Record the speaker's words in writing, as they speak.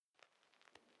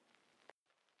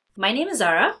My name is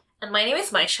Zara. And my name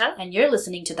is Maisha. And you're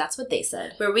listening to That's What They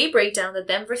Said, where we break down the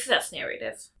them versus us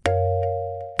narrative.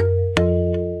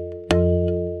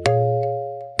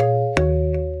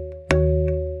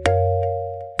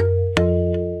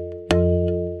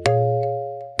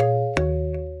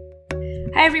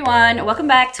 Hi everyone, welcome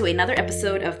back to another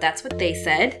episode of That's What They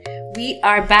Said. We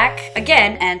are back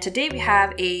again, and today we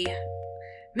have a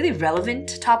really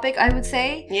relevant topic, I would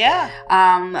say. Yeah.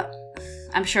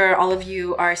 I'm sure all of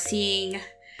you are seeing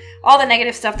all the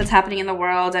negative stuff that's happening in the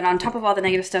world, and on top of all the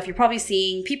negative stuff, you're probably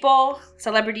seeing people,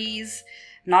 celebrities,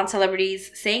 non-celebrities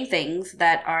saying things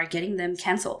that are getting them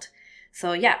canceled.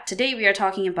 So yeah, today we are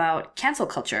talking about cancel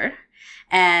culture.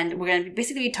 And we're going to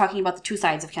basically be talking about the two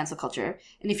sides of cancel culture.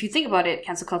 And if you think about it,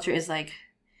 cancel culture is like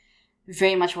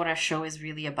very much what our show is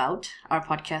really about. Our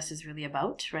podcast is really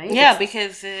about, right? Yeah,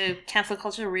 because cancel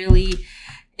culture really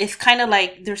is kind of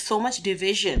like there's so much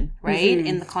division, right? Mm-hmm.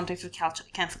 In the context of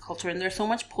cancel culture. And there's so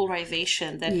much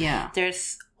polarization that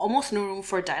there's almost no room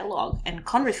for dialogue and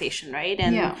conversation, right?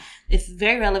 And it's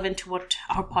very relevant to what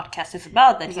our podcast is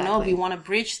about, that, you know, we want to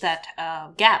bridge that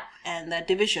gap and that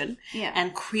division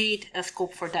and create a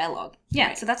scope for dialogue. Yeah,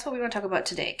 right? So that's what we want to talk about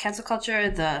today. Cancel culture,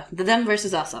 the them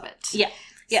versus us of it.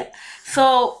 Yeah.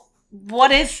 So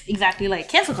what is exactly like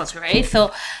cancel culture, right?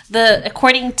 So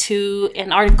according to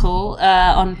an article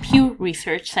on Pew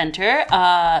Research Center,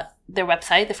 their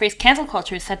website, the phrase cancel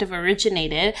culture is said to have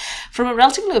originated from a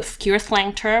relatively obscure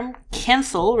slang term,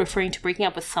 cancel, referring to breaking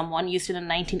up with someone, used in a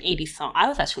 1980s song. I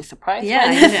was actually surprised. Yeah,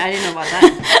 I didn't know about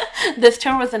that. This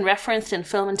term was then referenced in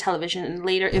film and television and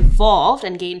later evolved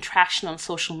and gained traction on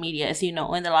social media. As you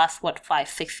know, in the last,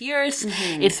 5-6 years,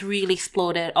 it's really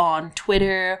exploded on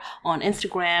Twitter, on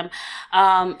Instagram,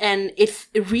 and it's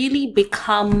really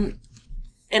become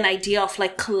an idea of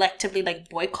like collectively like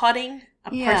boycotting a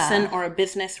person or a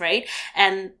business, right?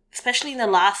 And especially in the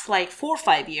last 4 or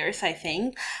 5 years, I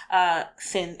think,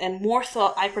 and more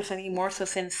so, I personally think more so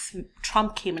since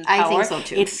Trump came in power. I think so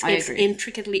too. It's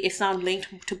intricately, it's now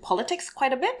linked to politics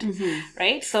quite a bit,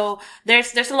 right? So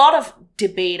there's a lot of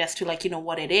debate as to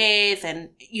what it is, and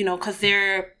because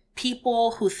there are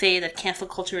people who say that cancel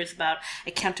culture is about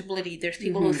accountability. There's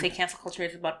people who say cancel culture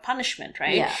is about punishment,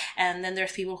 right? Yeah. And then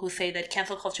there's people who say that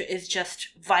cancel culture is just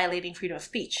violating freedom of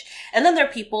speech. And then there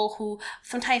are people who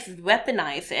sometimes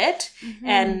weaponize it,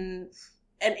 and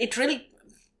it really,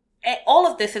 all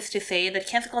of this is to say that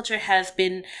cancel culture has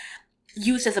been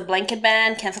used as a blanket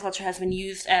ban. Cancel culture has been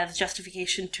used as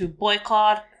justification to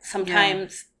boycott.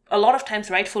 Sometimes a lot of times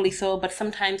rightfully so, but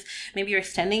sometimes maybe you're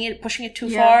extending it, pushing it too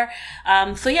far.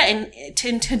 So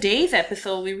in today's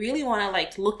episode, we really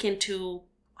want to look into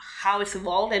how it's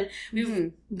evolved, and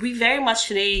we very much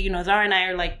today, Zara and I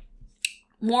are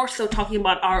more so talking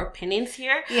about our opinions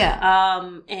here. We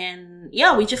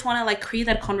just want to create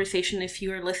that conversation. If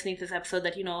you're listening to this episode,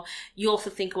 that you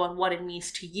also think about what it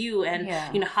means to you, and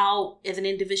how as an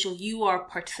individual you are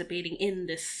participating in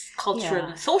this culture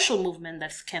and social movement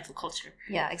that's cancel culture.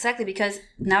 Yeah, exactly. Because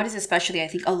nowadays, especially, I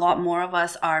think a lot more of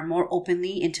us are more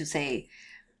openly into, say,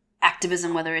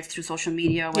 activism, whether it's through social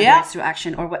media, whether it's through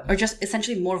action, or just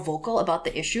essentially more vocal about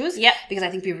the issues. Yeah. Because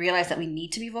I think we realize that we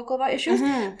need to be vocal about issues.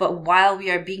 But while we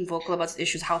are being vocal about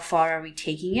issues, how far are we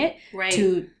taking it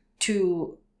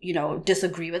to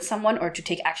disagree with someone or to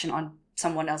take action on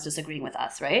someone else disagreeing with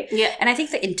us, right? Yeah. And I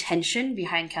think the intention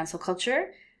behind cancel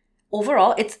culture,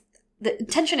 overall, the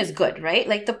intention is good,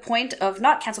 right? The point of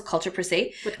not cancel culture per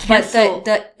se, but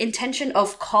the intention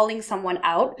of calling someone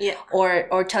out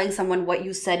or telling someone what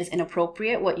you said is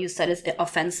inappropriate, what you said is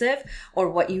offensive, or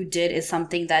what you did is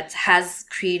something that has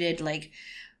created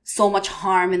so much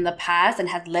harm in the past and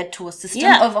had led to a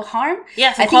system of harm.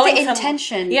 Yeah, so I think the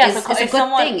intention is a good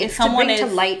thing. It's to bring to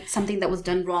light something that was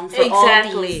done wrong for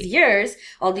all these years,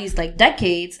 all these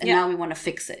decades, and now we want to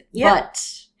fix it. Yeah. But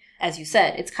as you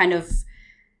said, it's kind of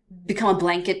become a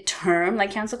blanket term,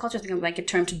 cancel culture has become a blanket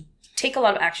term to take a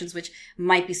lot of actions which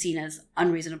might be seen as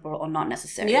unreasonable or not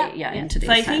necessary. In today's time.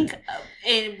 So I think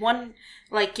in one,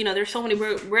 there's so many,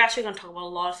 we're actually going to talk about a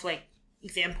lot of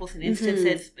examples and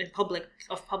instances in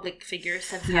public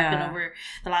figures that have happened over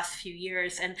the last few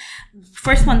years. And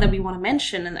first one that we want to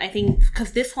mention, and I think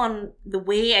because this one, the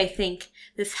way I think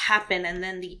this happened and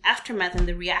then the aftermath and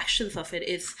the reactions of it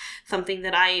is something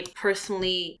that I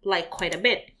personally like quite a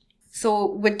bit. So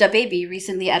with DaBaby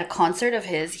recently at a concert of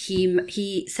his,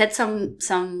 he said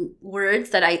some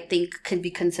words that I think can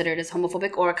be considered as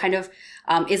homophobic or kind of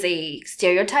is a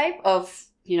stereotype of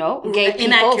gay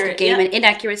people, gay men,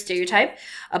 inaccurate stereotype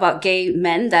about gay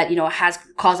men that, has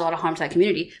caused a lot of harm to that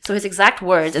community. So his exact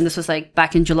words, and this was like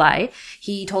back in July,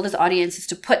 he told his audiences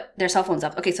to put their cell phones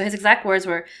up. Okay, so his exact words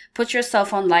were, put your cell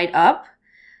phone light up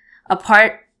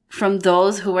apart from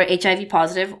those who were HIV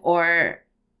positive or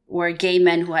were gay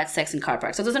men who had sex in car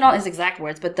parks. So those are not his exact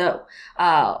words, but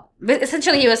but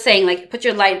essentially he was saying, like, put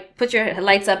your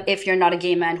lights up if you're not a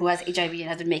gay man who has HIV and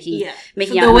has been making so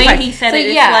out the way in the he said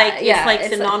it's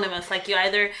synonymous. Like you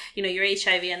either you're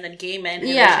HIV and then gay men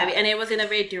have HIV, and it was in a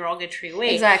very derogatory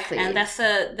way. Exactly. And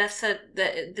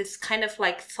this kind of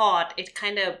like thought. It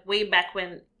kind of way back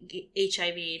when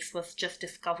HIV/AIDS was just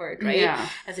discovered, right?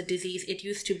 As a disease, it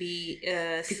used to be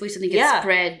people used to think it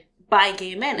spread by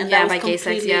gay men, and that was by gay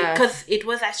sex, because it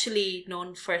was actually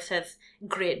known first as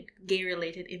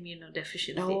gay-related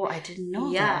immunodeficiency. Oh, I didn't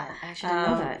know that. I actually didn't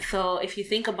know that. So if you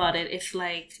think about it, it's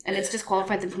like... And it's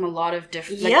disqualified them from a lot of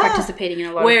different... participating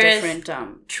in a lot of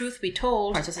different... truth be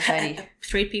told, parts of society.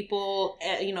 Straight people,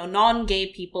 non-gay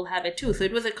people have it too. So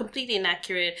it was a completely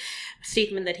inaccurate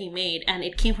statement that he made, and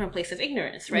it came from a place of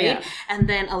ignorance, right? Yeah. And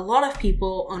then a lot of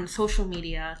people on social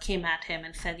media came at him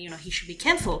and said, he should be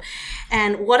canceled.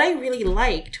 And what I really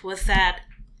liked was that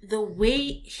the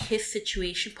way his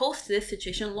situation, post this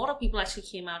situation, a lot of people actually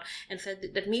came out and said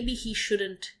that maybe he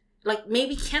shouldn't, like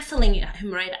maybe canceling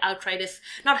him outright is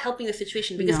not helping the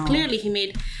situation, because clearly he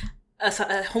made a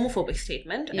homophobic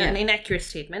statement, an inaccurate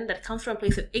statement that comes from a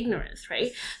place of ignorance,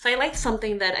 right? So I liked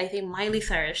something that I think Miley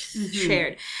Cyrus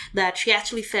shared, that she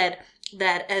actually said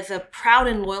that as a proud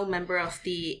and loyal member of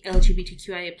the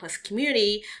LGBTQIA plus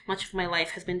community, much of my life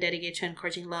has been dedicated to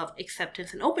encouraging love,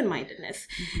 acceptance, and open-mindedness.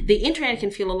 The internet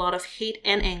can feel a lot of hate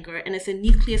and anger, and is a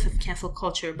nucleus of cancel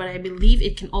culture, but I believe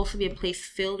it can also be a place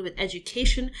filled with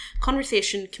education,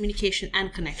 conversation, communication,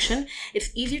 and connection.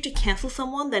 It's easier to cancel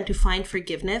someone than to find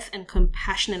forgiveness and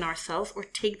compassion in ourselves, or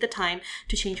take the time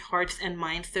to change hearts and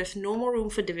minds. There's no more room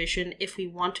for division if we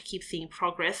want to keep seeing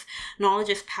progress. Knowledge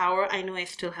is power. I know I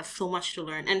still have so much to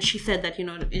learn. And she said that,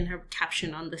 in her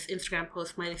caption on this Instagram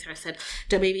post, Miley Cyrus said,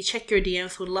 "Baby, check your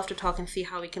DMs. Would love to talk and see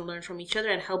how we can learn from each other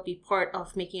and help be part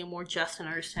of making a more just and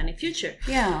understanding future."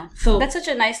 Yeah. So that's such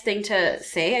a nice thing to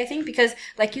say, I think, because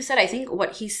like you said, I think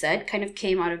what he said kind of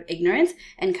came out of ignorance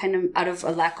and kind of out of a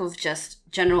lack of just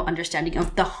general understanding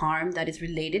of the harm that is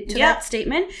related to that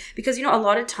statement. Because, a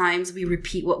lot of times we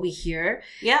repeat what we hear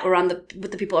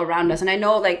with the people around us. And I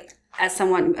know, like, as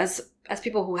someone, as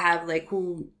people who have, like,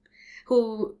 who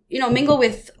mingle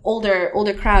with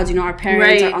older crowds, our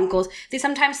parents, our uncles, they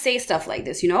sometimes say stuff like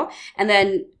this, and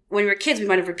then when we were kids, we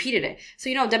might have repeated it. So,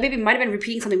 that baby might have been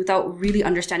repeating something without really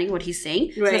understanding what he's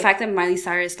saying. Right. So the fact that Miley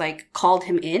Cyrus, like, called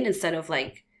him in instead of,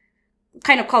 like,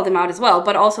 kind of called him out as well,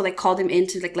 but also, like, called him in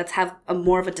to, like, let's have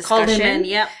more of a discussion. Called him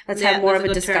in, Let's have more of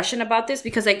a discussion about this,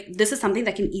 because, like, this is something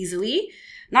that can easily,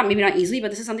 not easily, but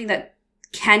this is something that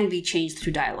can be changed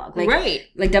through dialogue. Like,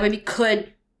 like, that baby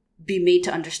could be made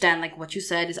to understand, like, what you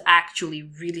said is actually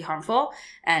really harmful,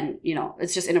 and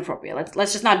it's just inappropriate.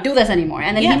 Let's just not do this anymore.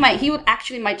 And then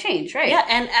he might change, right? Yeah.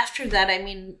 And after that, I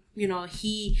mean,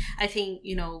 I think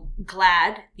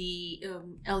GLAAD, the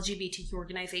LGBTQ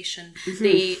organization,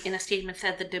 they in a statement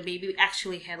said that the baby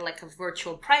actually had like a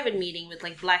virtual private meeting with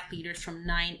like Black leaders from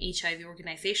 9 HIV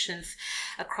organizations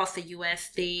across the US.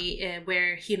 They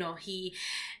where he,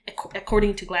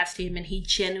 according to GLAAD's statement, he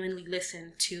genuinely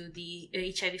listened to the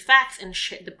HIV facts and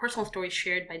the personal stories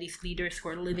shared by these leaders who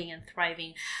are living and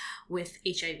thriving with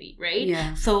HIV, right?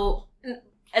 Yeah. So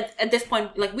at this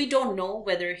point, like, we don't know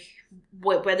whether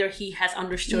he has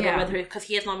understood or whether, because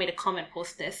he has not made a comment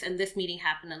post this, and this meeting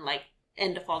happened in like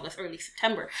end of August, early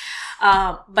September.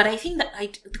 But I think that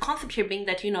the concept here being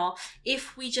that,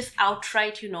 if we just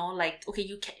outright, like, okay,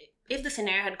 you can, if the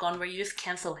scenario had gone where you just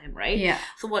cancel him, right? Yeah.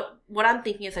 So what I'm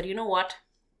thinking is that,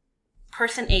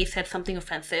 person A said something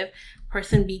offensive,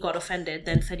 person B got offended,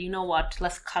 then said,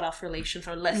 let's cut off relations,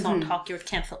 or let's not talk, you're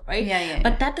canceled, right? Yeah.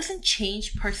 But that doesn't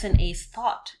change person A's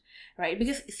thought, right?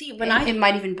 Because, see, it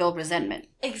might even build resentment.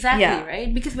 Exactly,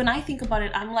 right? Because when I think about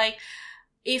it, I'm like,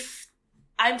 if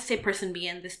I'm, say, person B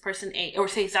and this person A, or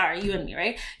say Zara, you and me,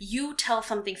 right? You tell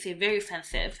something, say, very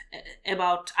offensive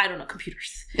about, I don't know,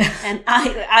 computers. And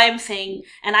I'm saying,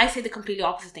 and I say the completely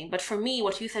opposite thing. But for me,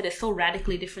 what you said is so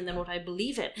radically different than what I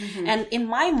believe in. And in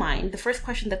my mind, the first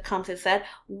question that comes is that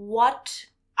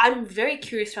I'm very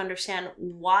curious to understand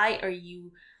why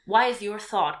is your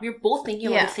thought, we're both thinking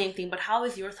about the same thing, but how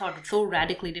is your thought so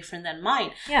radically different than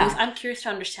mine? Because I'm curious to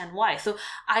understand why. So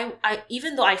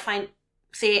even though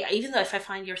if I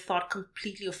find your thought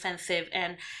completely offensive,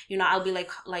 and I'll be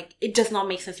like it does not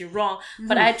make sense, you're wrong,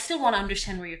 but I still want to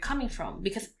understand where you're coming from,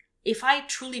 because if I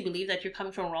truly believe that you're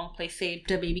coming from a wrong place, say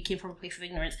the baby came from a place of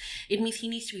ignorance, it means he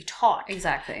needs to be taught.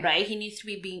 Exactly. Right? He needs to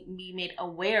be made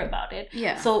aware about it.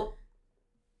 Yeah. So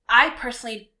I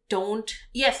personally don't.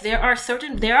 Yes, there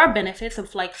are benefits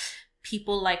of like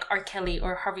people like R. Kelly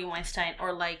or Harvey Weinstein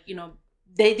or like, you know,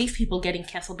 these people getting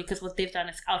canceled because what they've done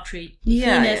is outrage,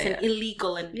 heinous and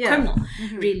illegal and criminal,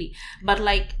 really. But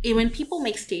like when people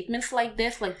make statements like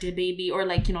this, like DaBaby or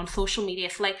like, you know, on social media,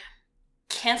 it's like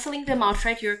canceling them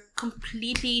outright. You're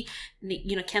completely,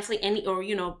 you know, canceling any, or,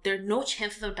 you know, there are no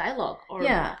chances of dialogue. Or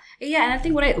and I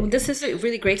think this is a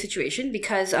really great situation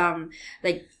because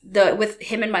like with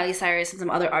him and Miley Cyrus and some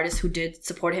other artists who did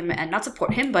support him and not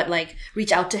support him but like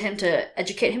reach out to him to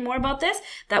educate him more about this,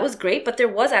 that was great. But there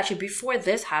was actually, before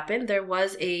this happened, there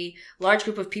was a large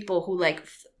group of people who like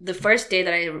the first day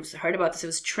that I heard about this, it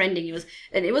was trending.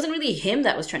 And it wasn't really him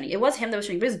that was trending. It was him that was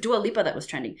trending, but it was Dua Lipa that was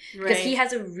trending. Because he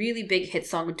has a really big hit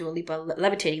song with Dua Lipa,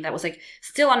 Levitating, that was like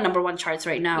still on number 1 charts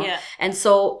right now. Yeah. And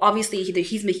so obviously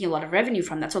he's making a lot of revenue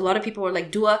from that. So a lot of people were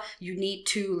like, Dua, you need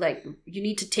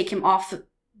to take him off.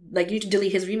 Like, you need to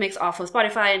delete his remix off of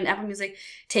Spotify and Apple Music.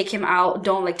 Take him out.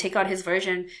 Don't, like, take out his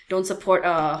version. Don't support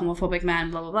a homophobic man,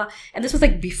 blah, blah, blah. And this was,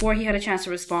 like, before he had a chance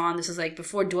to respond. This was, like,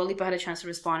 before Dua Lipa had a chance to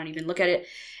respond and even look at it.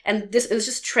 And it was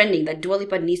just trending that Dua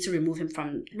Lipa needs to remove him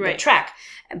from the track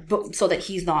so that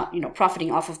he's not, you know,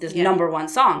 profiting off of this number 1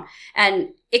 song. And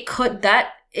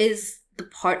that is the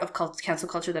part of cancel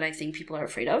culture that I think people are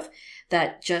afraid of.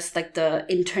 That just like the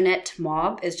internet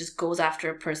mob just goes after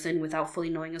a person without fully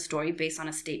knowing a story based on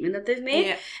a statement that they've made.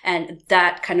 Yeah. And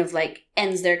that kind of like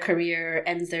ends their career,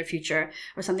 ends their future,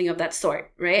 or something of that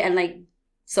sort, right? And like,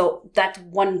 so that's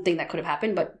one thing that could have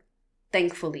happened, but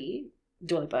thankfully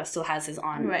Dua Lipa still has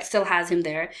still has him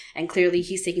there, and clearly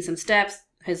he's taking some steps.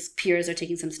 His peers are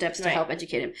taking some steps to help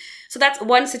educate him. So that's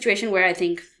one situation where I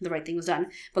think the right thing was done.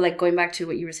 But like going back to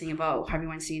what you were saying about Harvey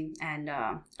Weinstein and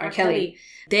R. Kelly,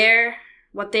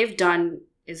 what they've done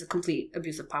is a complete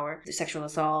abuse of power. There's sexual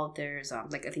assault. There's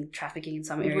like I think trafficking in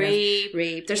some areas,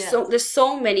 rape. There's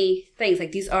so many things.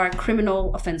 Like these are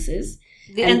criminal offenses,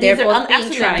 and they're both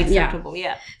being tried.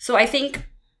 Yeah. So I think.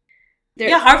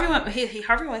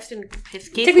 Harvey Weinstein, his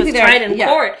case was tried in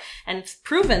court, and it's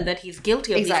proven that he's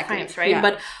guilty of these crimes, right? Yeah.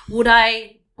 But would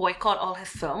I boycott all his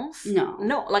films?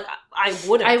 No, like I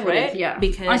wouldn't, right? Yeah,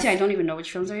 because honestly, I don't even know which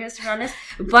films are his, to be honest.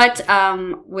 But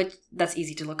which that's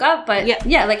easy to look up. But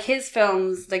yeah, like his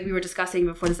films, like we were discussing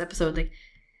before this episode, like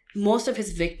most of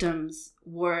his victims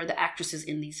were the actresses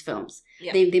in these films.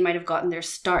 Yeah. They might have gotten their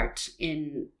start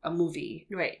in a movie,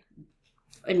 right?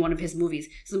 In one of his movies.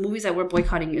 So the movies that we're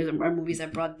boycotting are movies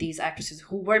that brought these actresses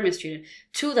who were mistreated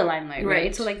to the limelight,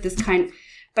 right? So like this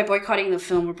by boycotting the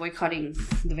film, we're boycotting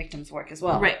the victim's work as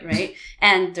well, right?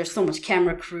 And there's so much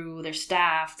camera crew, there's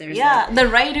staff, there's the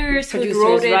writers,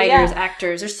 producers,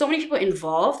 actors. There's so many people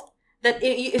involved. That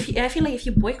I feel like if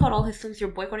you boycott all his films,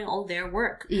 you're boycotting all their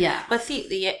work. Yeah. But see,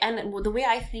 the way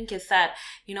I think is that,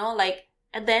 you know, like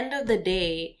at the end of the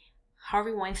day,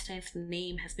 Harvey Weinstein's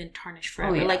name has been tarnished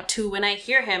forever. Oh, yeah. Like, when I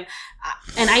hear him,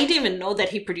 and I didn't even know that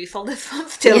he produced all this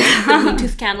stuff till the Me Too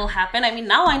scandal happened. I mean,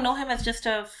 now I know him as just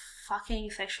a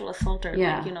fucking sexual assaulter.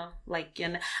 Yeah. Like, you know, like,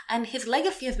 and his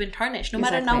legacy has been tarnished. No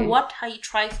matter now how he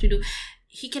tries to do,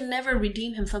 he can never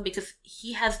redeem himself because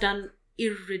he has done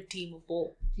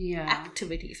irredeemable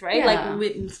activities, right? Yeah.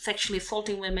 Like sexually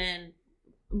assaulting women,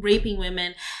 raping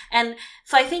women, and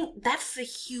so I think that's a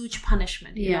huge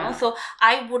punishment, you know. So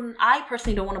I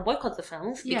personally don't want to boycott the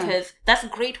films because that's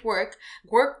great work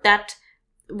that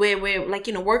where like,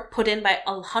 you know, work put in by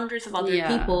hundreds of other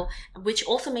people, which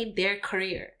also made their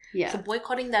career. So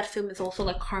boycotting that film is also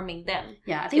like harming them.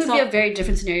 I think it would be a very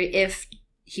different scenario if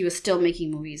he was still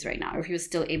making movies right now, or if he was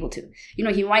still able to. You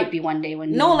know, he might be one day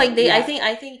when. I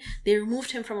think they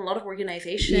removed him from a lot of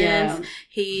organizations. Yeah.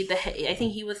 I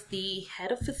think he was the head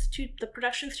of the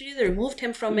production studio. They removed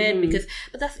him from it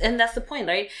that's the point,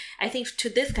 right? I think to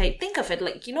this guy, think of it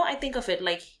like, you know, I think of it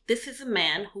like this is a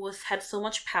man who had so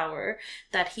much power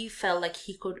that he felt like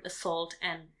he could assault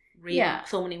and rape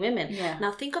so many women. Yeah.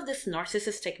 Now think of this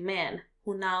narcissistic man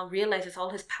who now realizes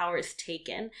all his power is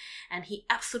taken, and he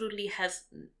absolutely has,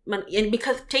 and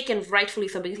because taken rightfully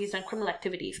so, because he's done criminal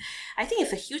activities. I think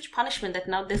it's a huge punishment that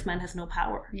now this man has no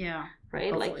power. Yeah.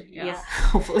 Right? Hopefully,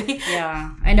 hopefully.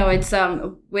 Yeah. I know it's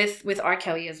with R.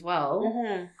 Kelly as well.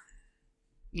 Mm-hmm.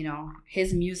 You know,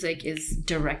 his music is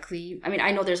directly, I mean,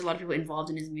 I know there's a lot of people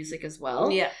involved in his music as well.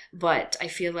 Yeah. But I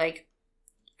feel like,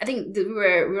 I think we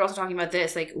were also talking about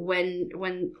this, like when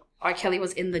R. Kelly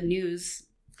was in the news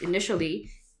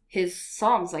initially, his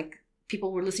songs, like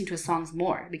people were listening to his songs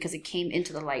more because it came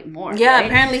into the light more. Yeah, right?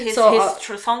 Apparently his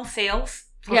song sales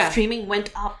streaming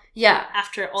went up. Yeah.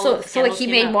 After all of the so like he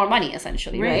made more money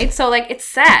essentially, right? So like it's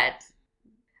sad.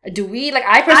 Do we like?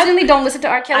 I personally don't listen to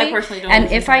R. Kelly. I personally don't.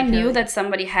 And if I knew that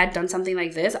somebody had done something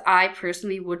like this, I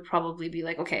personally would probably be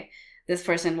like, okay, this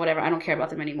person, whatever, I don't care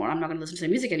about them anymore. I'm not going to listen to their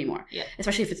music anymore. Yeah.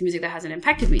 Especially if it's music that hasn't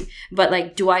impacted me. But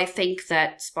like, do I think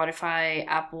that Spotify,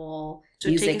 Apple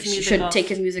Music should take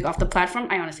his music off the platform?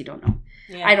 I honestly don't know.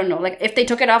 Yeah. I don't know. Like, if they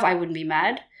took it off, I wouldn't be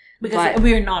mad. Because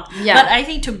we're not. Yeah. But I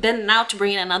think to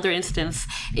bring in another instance,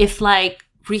 if like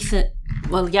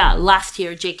last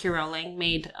year, J.K. Rowling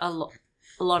made a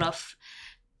lot of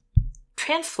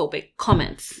transphobic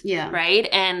comments, right?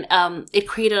 And it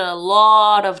created a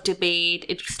lot of debate.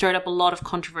 It stirred up a lot of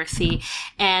controversy.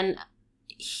 And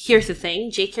here's the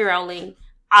thing, J.K. Rowling,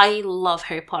 I love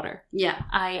Harry Potter. Yeah.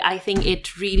 I think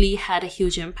it really had a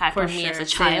huge impact on me as a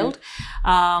child.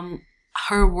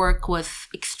 Her work was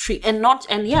extreme,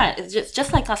 it's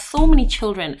just like us, so many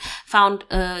children found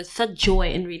such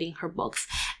joy in reading her books.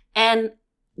 And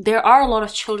there are a lot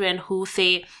of children who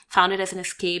found it as an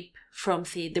escape from,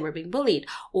 say, they were being bullied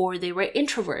or they were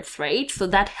introverts, right? So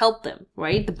that helped them,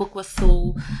 right? The book was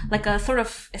so like a sort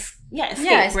of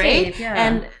escape, right? Yeah.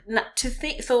 And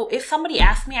so if somebody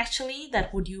asked me actually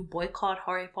that would you boycott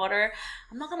Harry Potter,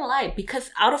 I'm not gonna lie,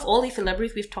 because out of all these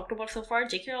celebrities we've talked about so far,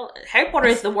 Harry Potter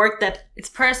is the work that it's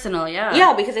personal,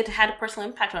 yeah, because it had a personal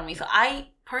impact on me. So I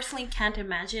personally can't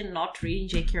imagine not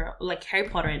reading Harry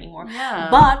Potter anymore. Yeah.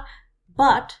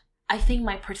 But I think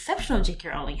my perception of J.K.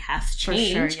 Rowling has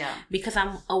changed because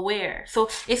I'm aware. So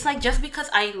it's like, just because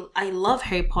I love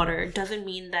Harry Potter doesn't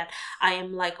mean that I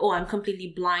am like, oh, I'm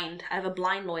completely blind. I have a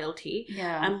blind loyalty.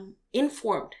 Yeah. I'm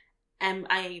informed and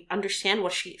I understand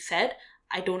what she said.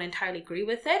 I don't entirely agree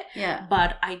with it. Yeah.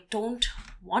 But I don't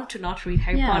want to not read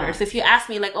Harry Potter. So if you ask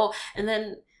me like, oh, and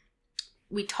then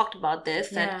we talked about this,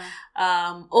 that,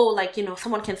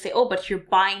 someone can say, oh, but you're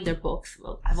buying their books.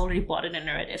 Well, I've already bought it and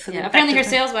read it. So apparently her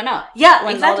sales went up. Yeah,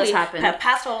 when exactly. All this happened.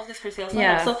 Past all of this, her sales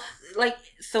went up.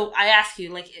 So I ask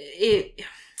you,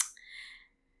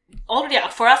 already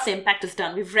for us, the impact is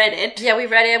done. We've read it. Yeah, we've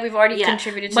read it. We've already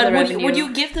contributed to the revenue. But would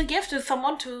you give the gift to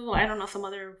someone, to, I don't know, some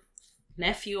other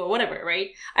nephew or whatever, right?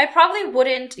 I probably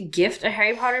wouldn't gift a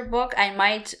Harry Potter book. I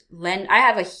might lend.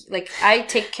 I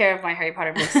take care of my Harry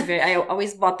Potter books. I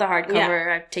always bought the hardcover.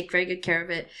 Yeah. I take very good care of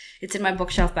it. It's in my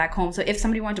bookshelf back home. So if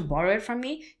somebody wanted to borrow it from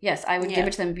me, yes, I would give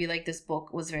it to them and be like, this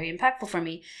book was very impactful for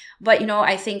me. But,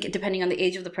 I think depending on the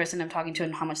age of the person I'm talking to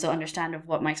and how much they'll understand of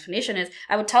what my explanation is,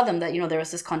 I would tell them that, there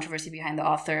was this controversy behind the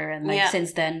author and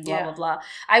since then, blah, blah, blah.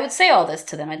 I would say all this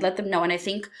to them. I'd let them know. And I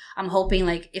think I'm hoping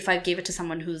if I gave it to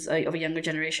someone who's of a younger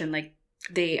generation,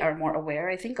 they are more aware.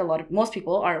 I think most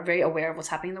people are very aware of what's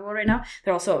happening in the world right now.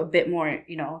 They're also a bit more,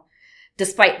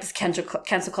 despite this cancel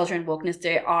culture and wokeness,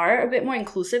 they are a bit more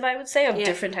inclusive, I would say, of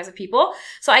different types of people.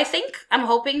 So I think I'm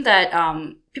hoping that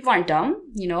people aren't dumb,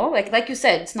 like you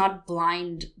said, it's not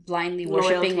blindly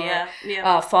worshipping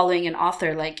or following an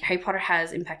author. Like, Harry Potter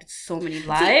has impacted so many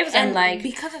lives, and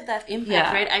because of that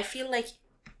impact, right?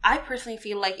 I personally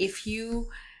feel like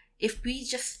if we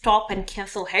just stop and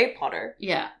cancel Harry Potter,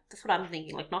 that's what I'm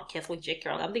thinking. Not canceling J.K.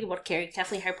 Rowling. I'm thinking about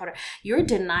canceling Harry Potter. You're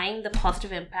denying the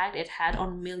positive impact it had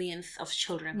on millions of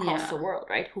children across the world,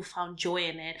 right? Who found joy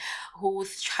in it,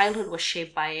 whose childhood was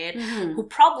shaped by it, who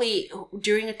probably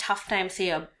during a tough time, say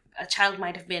a child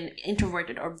might have been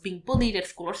introverted or being bullied at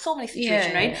school or so many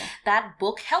situations, right? That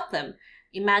book helped them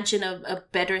imagine a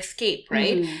better escape,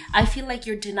 right? I feel like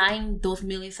you're denying those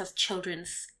millions of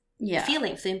children's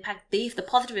feelings, the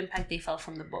positive impact they felt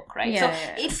from the book, right?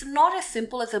 It's not as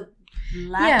simple as a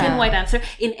black and white answer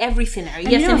in every scenario.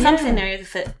 Yes, in some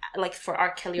scenarios, like for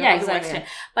R. Kelly or to extent,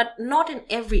 but not in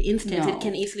every instance. It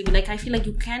can easily be I feel like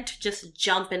you can't just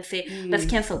jump and say, let's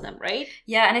cancel them, right?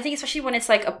 Yeah, and I think especially when it's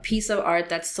a piece of art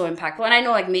that's so impactful, and I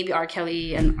know maybe R.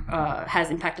 Kelly and has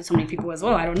impacted so many people as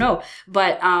well. I don't know,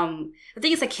 but the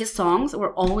thing is his songs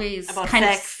were always about kind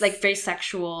sex. Of very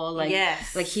sexual.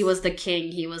 He was the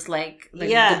king. He was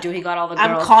the dude. He got all the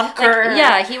girls. I'm conqueror.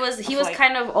 He was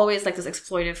kind of always this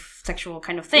exploitive sexual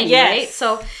kind of thing, right?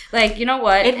 So you know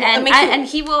what, and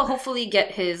he will hopefully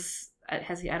get his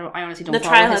has he? I honestly don't. The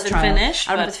trial hasn't finished.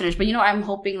 I don't know if it's finished, but I'm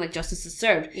hoping justice is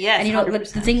served. Yes, and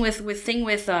the thing with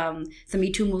the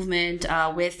Me Too movement,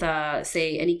 with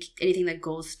say anything that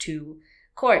goes to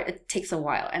court, it takes a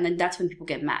while, and then that's when people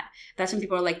get mad. That's when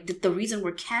people are the reason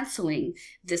we're canceling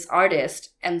this artist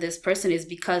and this person is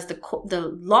because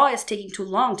the law is taking too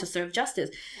long to serve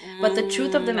justice. But the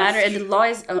truth of the matter, and the law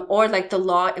is the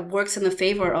law, it works in the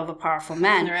favor of a powerful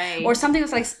man, right? Or something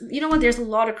that's there's a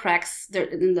lot of cracks there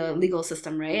in the legal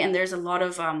system, right? And there's a lot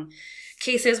of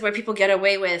cases where people get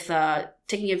away with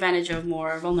taking advantage of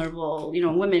more vulnerable,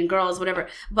 women, girls, whatever.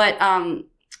 But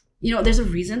there's a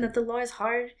reason that the law is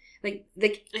hard. Like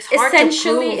it's hard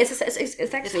essentially, to prove.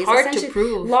 it's hard to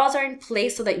prove. Laws are in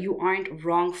place so that you aren't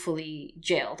wrongfully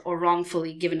jailed or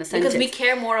wrongfully given a sentence. Because we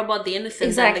care more about the innocent.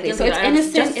 Exactly. Than the so it's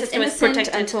innocent. It's innocent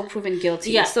until proven guilty.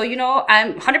 Yeah. So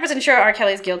I'm 100% sure R.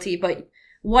 Kelly is guilty. But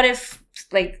what if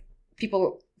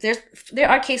people? There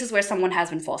are cases where someone has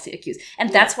been falsely accused,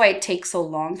 and that's why it takes so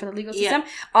long for the legal system.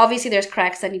 Obviously, there's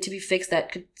cracks that need to be fixed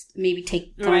that could maybe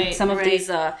take some of these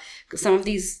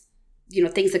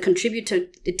things that contribute to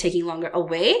it taking longer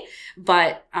away.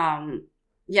 But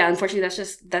unfortunately,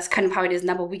 that's kind of how it is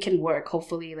now. But we can work,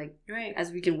 hopefully,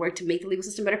 as we can work to make the legal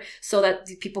system better, so that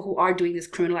the people who are doing this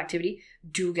criminal activity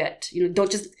do get, don't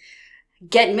just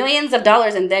get millions of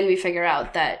dollars and then we figure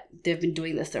out that they've been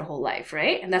doing this their whole life,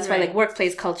 right? And that's why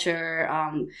workplace culture,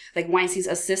 Weinstein's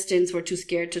assistants were too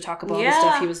scared to talk about all the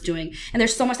stuff he was doing. And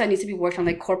there's so much that needs to be worked on,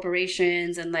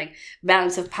 corporations and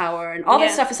balance of power and all that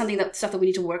stuff is stuff that we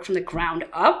need to work from the ground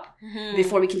up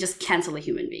before we can just cancel a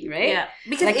human being, right? Yeah,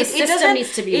 because the system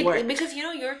needs to be worked. Because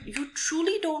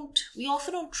we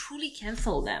also don't truly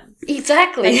cancel them.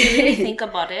 Exactly. If you really think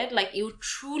about it, you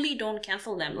truly don't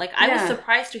cancel them. I was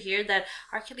surprised to hear that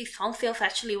R. Kelly's song sales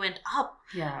actually went up.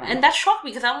 Yeah. And that shocked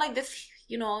me because I'm like, this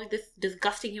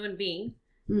disgusting human being,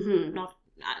 not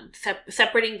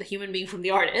separating the human being from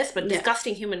the artist, but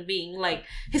disgusting human being,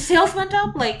 his sales went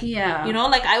up.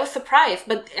 I was surprised.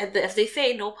 But as they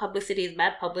say, no publicity is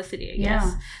bad publicity, I guess.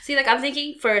 Yeah. See, I'm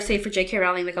thinking for J.K.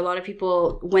 Rowling, a lot of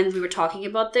people, when we were talking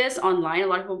about this online, a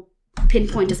lot of people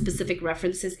pinpoint to specific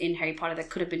references in Harry Potter that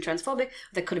could have been transphobic,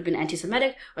 that could have been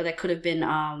anti-Semitic, or that could have been,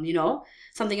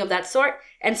 something of that sort.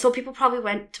 And so people probably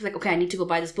went to okay, I need to go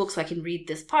buy this book so I can read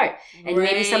this part. And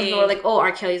maybe some people were like, oh,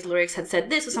 R. Kelly's lyrics had said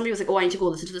this. Or somebody was like, oh, I need to go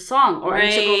listen to the song. Or I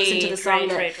need to go listen to the song.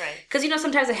 Because,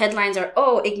 sometimes the headlines are,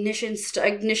 oh, Ignition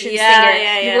singer.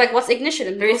 You're like, what's Ignition?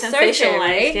 And very sensationalized,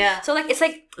 right? Yeah. So,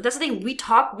 that's the thing. We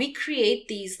create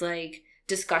these,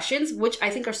 discussions, which I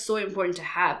think are so important to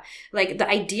have. The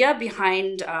idea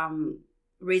behind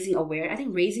raising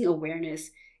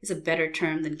awareness is a better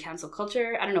term than cancel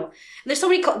culture. I don't know. There's so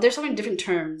many different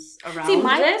terms around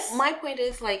this. My point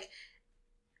is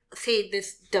say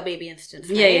this DaBaby instance,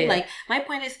 right? Yeah. My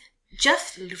point is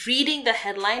just reading the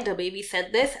headline, DaBaby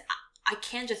said this, I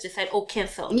can't just decide,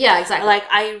 cancel. Yeah, exactly.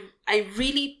 I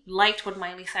really liked what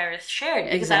Miley Cyrus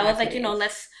shared because I was like,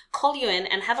 let's call you in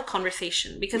and have a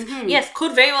conversation because yes,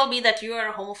 could very well be that you are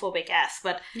a homophobic ass,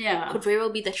 but could very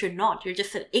well be that you're not. You're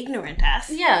just an ignorant ass.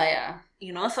 Yeah.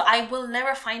 So I will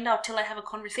never find out till I have a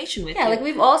conversation with you. Yeah,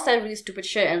 we've all said really stupid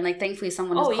shit and thankfully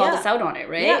someone has called us out on it,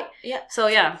 right? Yeah. So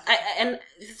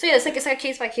it's it's a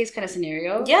case by case kind of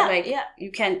scenario. Yeah.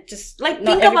 You can't just not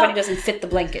everybody doesn't fit the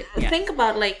blanket. Yeah. Think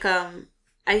about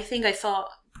I think I saw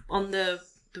on the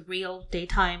Real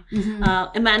Daytime,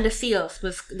 Amanda Seales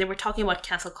they were talking about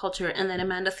cancel culture, and then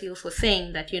Amanda Seales was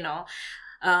saying that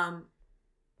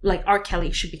R.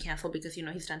 Kelly should be canceled because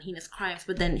he's done heinous crimes,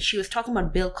 but then she was talking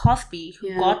about Bill Cosby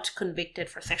who got convicted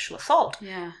for sexual assault.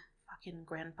 Yeah. Fucking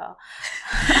grandpa.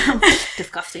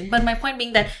 Disgusting. But my point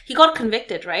being that he got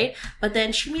convicted, right? But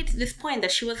then she made this point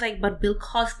that she was like, but Bill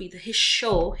Cosby, his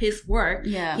show, his work,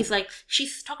 he's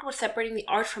she's talking about separating the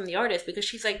art from the artist because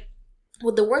she's like,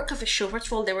 with the work of the show, first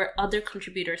of all, there were other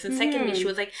contributors. And secondly, she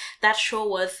was like, that show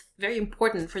was very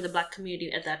important for the Black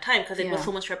community at that time because it was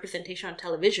so much representation on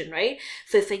television, right?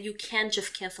 So it's you can't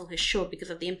just cancel his show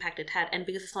because of the impact it had and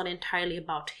because it's not entirely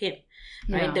about him,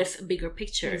 right? There's a bigger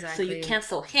picture. Exactly. So you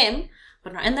cancel him,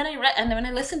 but not. And then when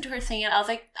I listened to her saying it, I was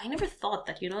like, I never thought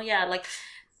that,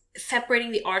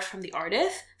 separating the art from the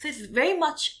artist. So it's very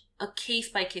much a case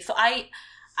by case. So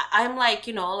I'm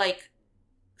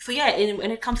so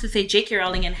when it comes to say J.K.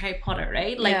 Rowling and Harry Potter,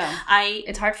 right?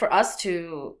 It's hard for us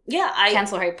to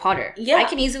cancel Harry Potter. Yeah, I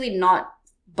can easily not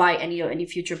buy any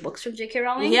future books from J.K.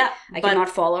 Rowling. Yeah, I cannot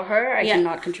follow her. I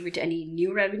cannot contribute to any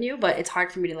new revenue. But it's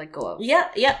hard for me to let go of.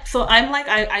 Yeah. So I'm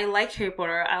I like Harry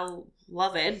Potter. I'll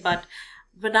love it, but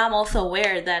now I'm also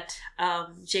aware that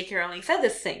J.K. Rowling said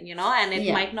this thing, and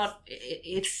it might not.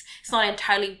 It's not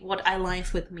entirely what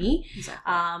aligns with me.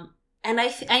 Exactly. And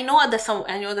I know that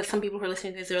some people who are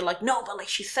listening to this, they're like, no, but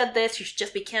she said this, you should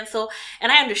just be canceled.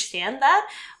 And I understand that,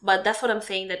 but that's what I'm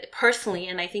saying, that personally,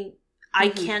 and I think I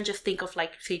can't just think of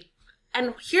say,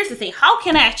 and here's the thing, how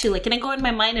can I actually, can I go in my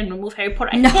mind and remove Harry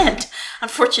Potter? I can't,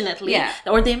 unfortunately. Yeah.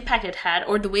 Or the impact it had,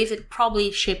 or the ways it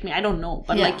probably shaped me, I don't know.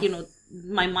 But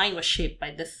my mind was shaped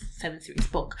by this 7 series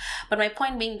book. But my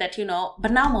point being that,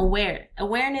 but now I'm aware.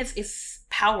 Awareness is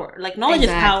power. Like, knowledge is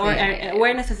power, and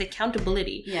awareness is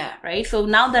accountability. Yeah. Right? So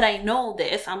now that I know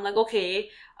this, I'm like, okay,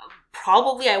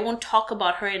 probably I won't talk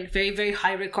about her in very, very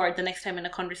high regard the next time in a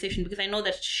conversation, because I know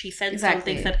that she said some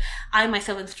things that I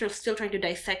myself am still trying to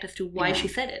dissect as to why she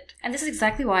said it. And this is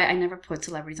exactly why I never put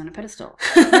celebrities on a pedestal.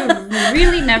 You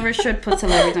really never should put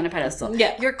celebrities on a pedestal.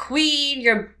 Yeah. Your queen,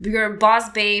 your boss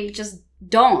babe, just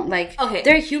don't. Like,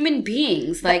 they're human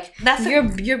beings. Like, that's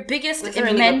your biggest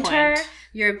inventor,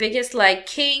 your biggest, like,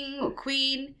 king,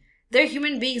 queen, they're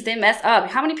human beings. They mess up.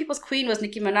 How many people's queen was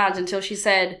Nicki Minaj until she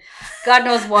said, God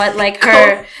knows what, like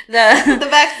the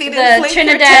vaccine, the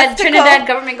Trinidad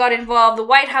government got involved, the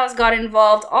White House got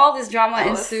involved, all this drama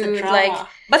ensued. Like,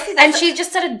 but see, and she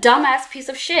just said a dumbass piece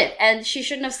of shit, and she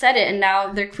shouldn't have said it. And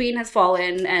now their queen has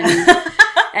fallen, and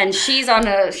and she's on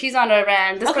a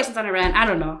rant. This person's on a rant. I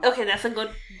don't know. Okay, that's a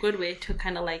good way to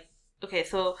kind of like. Okay,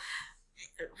 so.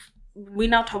 We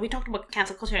talked about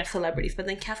cancel culture and celebrities, but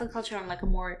then cancel culture on like a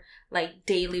more like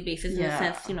daily basis in the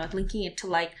sense, linking it to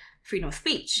like freedom of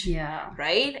speech. Yeah.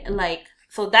 Right? And like,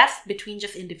 so that's between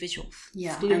just individuals.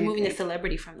 Yeah. So removing the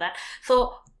celebrity from that.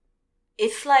 So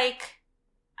it's like,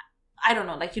 I don't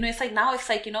know, like, it's like now it's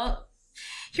like,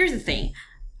 here's the thing.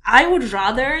 I would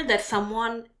rather that if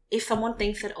someone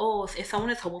thinks that, if someone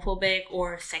is homophobic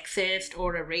or sexist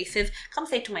or a racist, come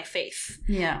say it to my face.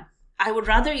 Yeah. I would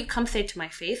rather you come say it to my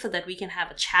face so that we can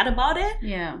have a chat about it.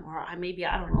 Yeah. Or maybe,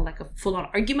 I don't know, like a full-on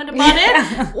argument about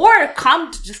it. Or a calm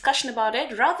discussion about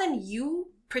it, rather than you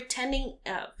pretending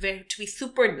to be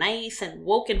super nice and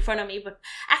woke in front of me, but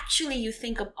actually you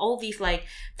think of all these, like,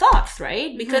 thoughts,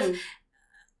 right? Because,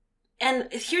 and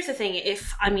here's the thing,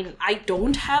 I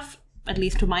don't have, at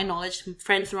least to my knowledge,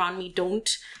 friends around me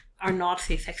are not,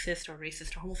 say, sexist or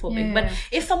racist or homophobic. Yeah. But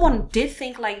if someone did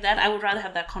think like that, I would rather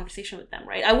have that conversation with them,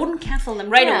 right? I wouldn't cancel them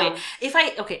right away.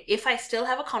 If I still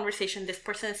have a conversation, this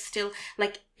person is still,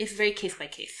 like, it's very case by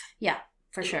case. Yeah,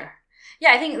 for sure.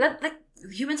 Yeah, I think that, like,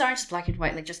 humans aren't just black and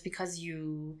white. Like, just because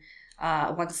you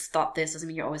once thought this doesn't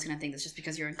mean you're always going to think this. Just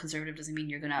because you're conservative doesn't mean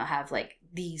you're going to have, like,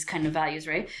 these kind of values,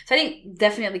 right? So I think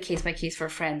definitely case by case for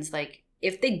friends, like,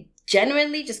 if they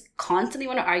genuinely just constantly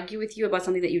want to argue with you about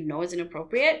something that you know is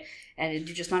inappropriate and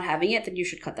you're just not having it, then you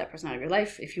should cut that person out of your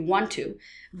life if you want to.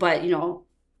 But,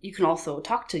 you can also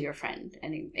talk to your friend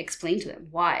and explain to them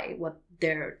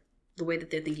the way that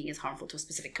they're thinking is harmful to a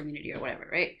specific community or whatever,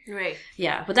 right? Right.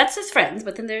 Yeah, but that's just friends.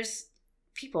 But then there's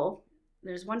people.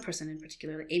 There's one person in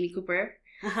particular, like Amy Cooper.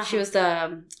 She was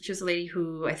the lady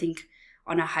who, I think,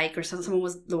 on a hike or someone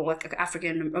was like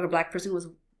African or a black person was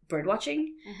bird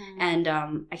watching, and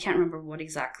I can't remember what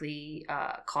exactly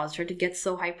caused her to get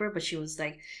so hyper, but she was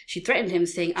like, she threatened him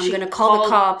saying, I'm gonna call the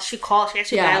cops. She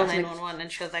actually dialed 911,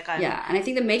 and she was like, and I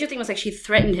think the major thing was like she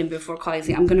threatened him before calling,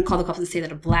 saying, I'm gonna call the cops and say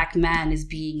that a black man is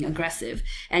being aggressive.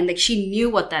 And like she knew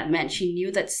what that meant. She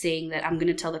knew that saying that I'm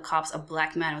gonna tell the cops a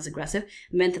black man was aggressive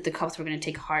meant that the cops were gonna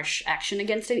take harsh action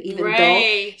against him, even though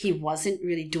he wasn't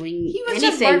really doing anything. He was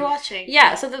just bird watching.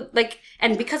 Yeah, so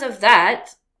and because of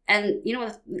that, and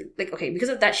because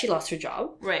of that, she lost her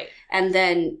job. Right. And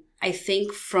then I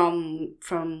think from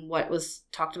what was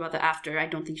talked about after, I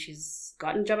don't think she's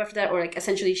gotten a job after that, or like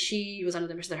essentially she was under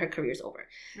the impression that her career is over.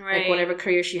 Right. Like whatever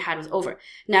career she had was over.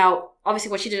 Now, obviously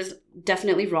what she did is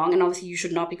definitely wrong, and obviously you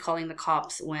should not be calling the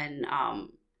cops when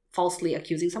falsely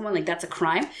accusing someone. Like that's a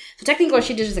crime. So technically what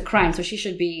she did is a crime, so she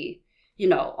should be,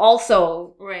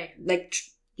 also like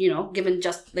given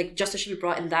justice should be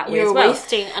brought in that way as well. You're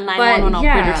wasting a 911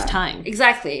 operator's time.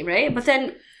 Exactly, right?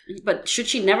 But should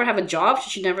she never have a job?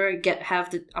 Should she never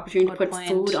have the opportunity to put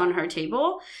food on her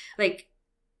table? Like,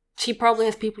 she probably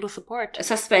has people to support. A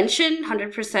suspension,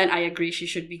 100%, I agree she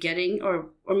should be getting,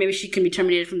 or maybe she can be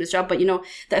terminated from this job. But,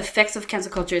 the effects of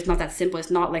cancel culture is not that simple.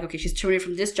 It's not like, okay, she's terminated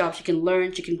from this job, she can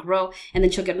learn, she can grow, and then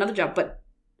she'll get another job. But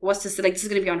what's this, like, this is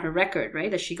going to be on her record,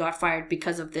 right? That she got fired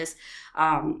because of this,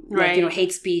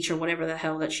 hate speech or whatever the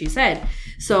hell that she said.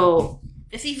 So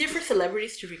it's easier for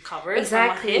celebrities to recover.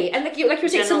 Exactly. And like you're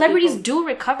saying, celebrities do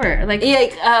recover. Like,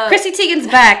 Chrissy Teigen's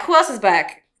back. Who else is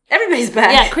back? Everybody's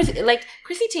back. Yeah,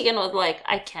 Chrissy Teigen was like,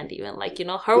 I can't even,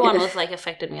 her one was like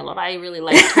affected me a lot. I really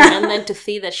liked her. And then to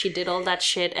see that she did all that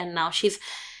shit and now she's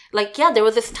like, there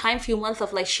was this few months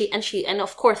of like and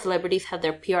of course celebrities have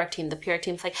their PR team. The PR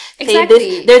team's like,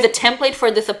 exactly. There's a template for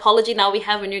this apology now we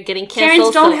have when you're getting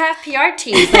canceled. Karens don't have PR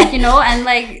teams, and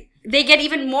like they get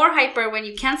even more hyper when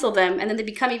you cancel them, and then they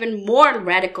become even more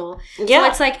radical. Yeah. So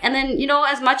it's like, and then,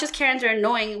 as much as Karens are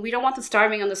annoying, we don't want them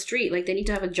starving on the street. Like, they need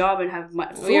to have a job and have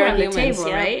food on the table,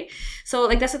 right? So,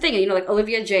 like, that's the thing. Like,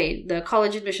 Olivia Jade, the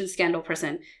college admission scandal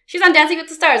person, she's on Dancing with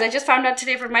the Stars. I just found out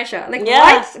today from Maisha. Like,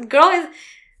 what? Girl is...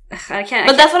 I can't.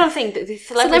 But that's what I'm saying.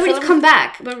 Celebrities come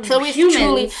back, but humans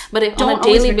truly, but don't on a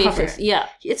daily recover. basis. Yeah,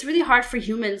 it's really hard for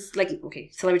humans. Like, okay,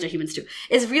 celebrities are humans too.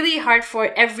 It's really hard for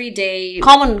everyday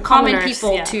common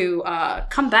people to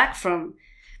come back from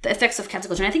the effects of cancel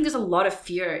culture. And I think there's a lot of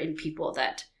fear in people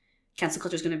that cancel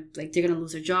culture is gonna, like, they're gonna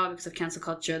lose their job because of cancel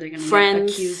culture. They're gonna get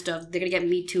accused of. They're gonna get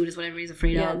Me Too'd, is what everybody's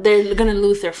afraid of. They're gonna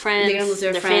lose their friends. They're gonna lose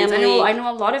their friends. Family. I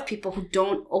know a lot of people who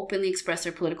don't openly express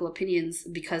their political opinions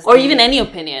because, or even any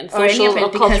opinion, because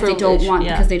they don't want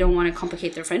because they don't want to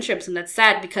complicate their friendships, and that's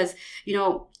sad because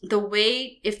the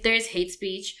way, if there is hate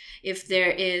speech, if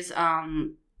there is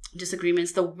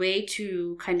disagreements, the way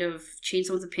to kind of change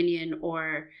someone's opinion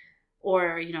or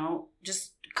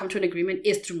just come to an agreement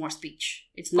is through more speech.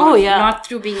 It's not not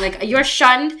through being like, you're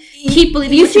shunned, keep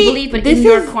believing what you believe, but in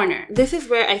your corner. This is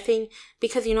where I think,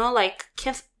 because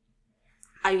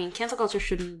cancel culture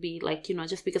shouldn't be like,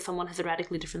 just because someone has a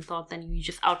radically different thought, then you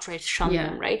just outright shun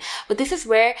them, right? But this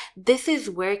is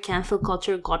where cancel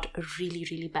culture got a really,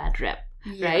 really bad rep,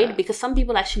 right? Because some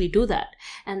people actually do that,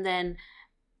 and then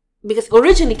because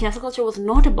originally cancel culture was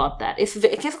not about that. It's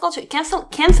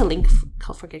canceling.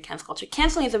 Forget cancel culture.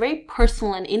 Canceling is a very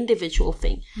personal and individual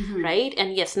thing, right?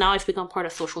 And yes, now it's become part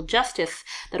of social justice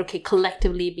that, okay,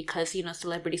 collectively, because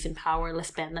celebrities in power,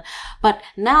 let's ban them. But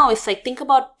now it's like, think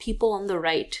about people on the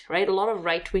right? A lot of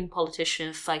right-wing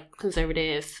politicians, like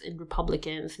conservatives and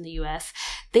Republicans in the US,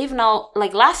 they've now,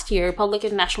 like last year,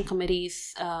 Republican National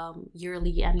Committee's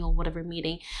yearly, annual, whatever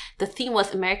meeting, the theme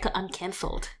was America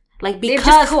Uncancelled. Like, because they've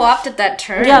just co-opted that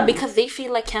term. Yeah, because they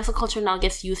feel like cancel culture now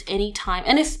gets used anytime.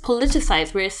 And it's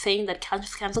politicized, where it's saying that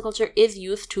cancel culture is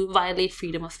used to violate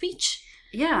freedom of speech.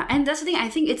 Yeah, and that's the thing. I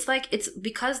think it's like, it's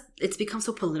because it's become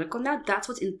so political now. That's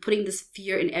what's putting this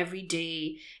fear in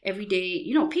everyday,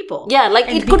 people. Yeah, like,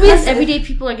 and it could be everyday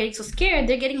people are getting so scared,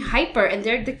 they're getting hyper, and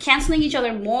they're canceling each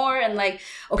other more, and like,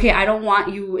 okay, I don't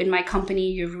want you in my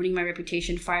company, you're ruining my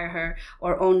reputation, fire her,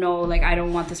 or oh no, like, I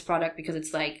don't want this product because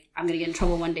it's like, I'm gonna get in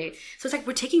trouble one day. So it's like,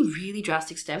 we're taking really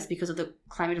drastic steps because of the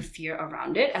climate of fear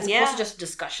around it, as opposed to just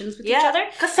discussions with each other.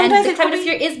 Because sometimes the climate of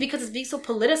fear is because it's being so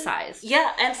politicized.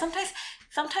 Yeah, and sometimes,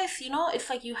 it's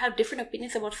like you have different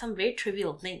opinions about some very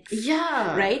trivial things.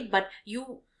 Yeah. Right? But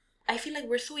I feel like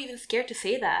we're so even scared to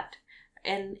say that.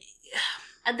 And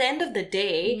at the end of the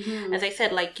day, as I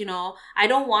said, like, I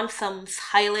don't want some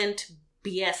silent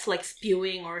BS like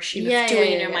spewing or stewing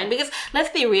in your mind. Because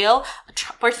let's be real,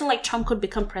 a person like Trump could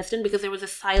become president because there was a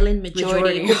silent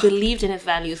majority who believed in his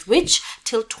values, which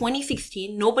till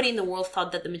 2016, nobody in the world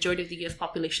thought that the majority of the US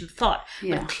population thought.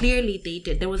 Yeah. But clearly they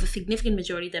did. There was a significant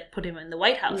majority that put him in the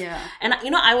White House. Yeah. And,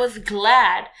 I was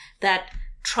glad that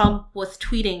Trump was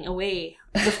tweeting away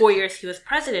the 4 years he was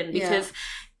president because...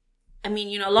 I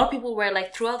mean, a lot of people were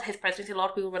like, throughout his presidency, a lot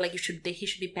of people were like, he should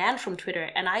be banned from Twitter.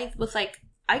 And I was like,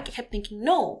 I kept thinking,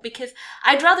 no, because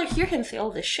I'd rather hear him say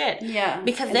all this shit. Yeah.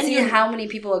 Because and then see how many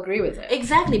people agree with it.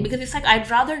 Exactly. Because it's like,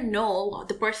 I'd rather know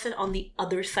the person on the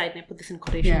other side, and I put this in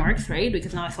quotation marks, right?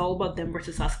 Because now it's all about them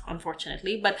versus us,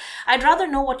 unfortunately. But I'd rather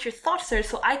know what your thoughts are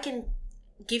so I can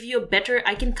give you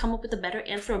I can come up with a better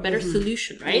answer, a better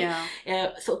solution, right?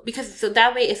 Yeah. So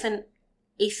that way it's an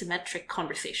asymmetric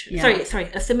conversation. Sorry,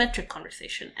 a symmetric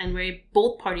conversation, and where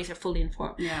both parties are fully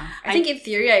informed. Yeah. I think in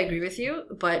theory I agree with you,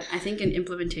 but I think in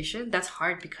implementation that's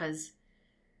hard because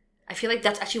I feel like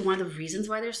that's actually one of the reasons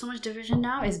why there's so much division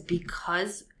now, is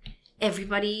because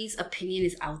everybody's opinion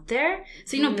is out there.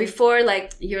 So, before,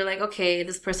 like, you're like, okay,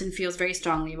 this person feels very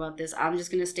strongly about this, I'm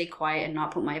just going to stay quiet and not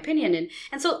put my opinion in.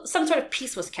 And so some sort of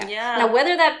peace was kept. Yeah. Now,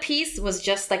 whether that peace was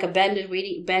just like a band-aid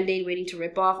waiting to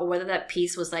rip off, or whether that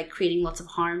peace was like creating lots of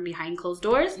harm behind closed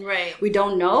doors, right? We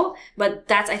don't know. But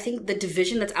that's, I think, the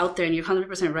division that's out there, and you're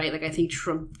 100% right. Like, I think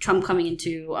Trump coming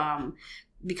into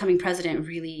becoming president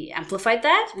really amplified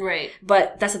that. Right.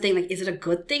 But that's the thing, like, is it a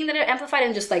good thing that it amplified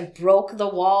and just like broke the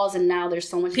walls and now there's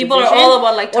so much people division? Are all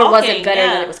about like talking, or was it better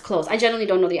that it was closed? I genuinely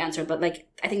don't know the answer, but like,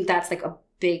 I think that's like a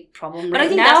big problem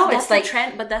right now. That's the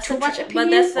trend, but that's too much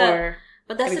opinion,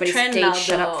 but that's the trend now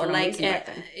though. Like,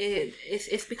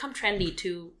 it's become trendy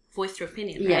to voice your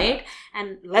opinion, right?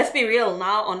 And let's be real,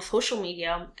 now on social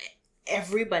media,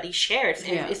 everybody shares,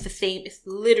 and it's the same, it's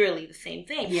literally the same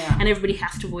thing, and everybody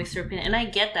has to voice their opinion, and I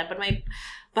get that,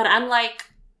 but I'm like,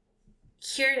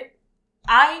 here,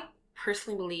 I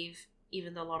personally believe,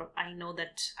 even though I know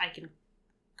that I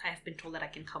have been told that I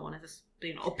can come on as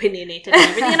opinionated and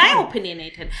everything, and I'm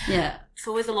opinionated. Yeah.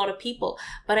 So is a lot of people.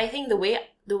 But I think the way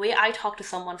I talk to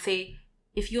someone, say,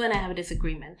 if you and I have a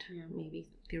disagreement, maybe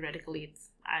theoretically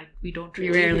we don't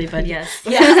really. Rarely, but yes.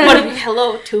 Yeah,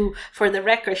 but for the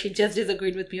record, she just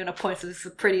disagreed with me on a point, so this is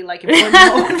a pretty important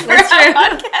moment for our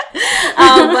podcast.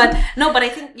 But I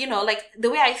think, the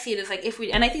way I see it is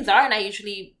and I think Zara and I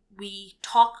usually,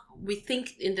 we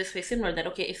think in this way similar, that,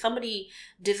 okay, if somebody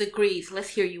disagrees, let's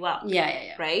hear you out.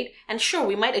 Yeah. Right? And sure,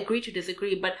 we might agree to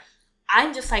disagree, but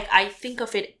I'm just I think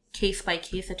of it case by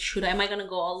case, that am I going to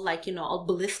go all all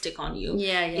ballistic on you?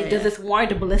 Does this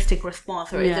warrant a ballistic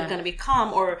response, or is it going to be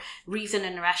calm, or reason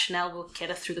and rationale will get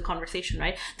us through the conversation,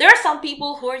 right? There are some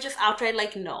people who are just outright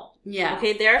no. Yeah.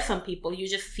 Okay, there are some people you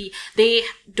just see, they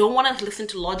don't want to listen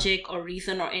to logic or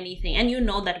reason or anything, and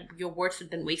that your words have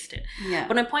been wasted. Yeah.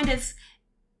 But my point is,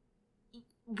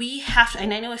 we have to,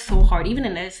 and I know it's so hard, even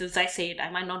in this, as I say it, I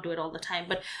might not do it all the time,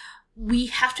 but we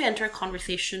have to enter a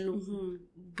conversation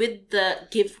with the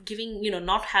giving,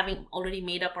 not having already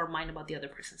made up our mind about the other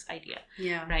person's idea.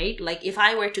 Yeah. Right? If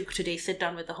I were to today sit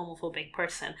down with a homophobic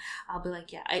person, I'll be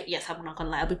like, yes, I'm not gonna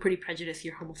lie, I'll be pretty prejudiced,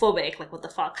 you're homophobic, what the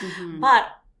fuck. But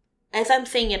as I'm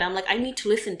saying it, I'm I need to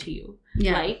listen to you.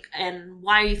 Yeah. And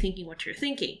why are you thinking what you're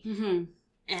thinking?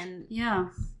 And yeah.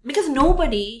 Because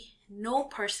nobody's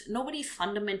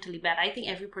fundamentally bad. I think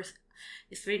every person,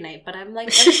 it's very nice, but I'm every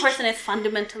person is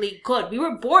fundamentally good. We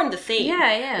were born the same.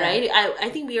 Yeah. Right? I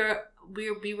think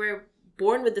we were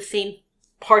born with the same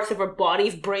parts of our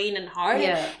bodies, brain and heart.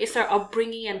 Yeah. It's our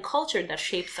upbringing and culture that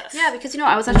shapes us. Yeah, because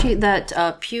I was actually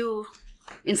that Pew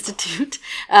Institute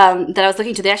that I was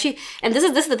looking to. They actually, and this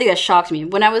is the thing that shocked me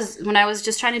when I was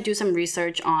just trying to do some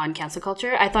research on cancel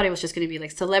culture. I thought it was just going to be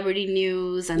celebrity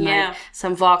news and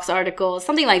some Vox articles,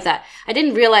 something like that. I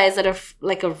didn't realize that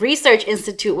a research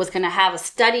institute was going to have a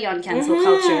study on cancel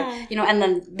culture, and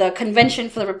then the convention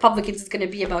for the Republicans is going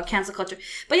to be about cancel culture.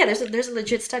 But yeah, there's a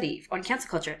legit study on cancel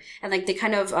culture, and they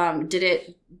kind of did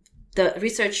it. The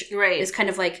research is kind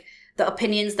of the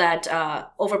opinions that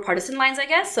over partisan lines, I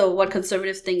guess. So what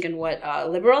conservatives think and what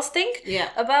liberals think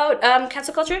about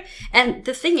cancel culture. And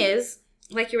the thing is,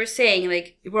 like you were saying,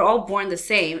 we're all born the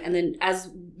same, and then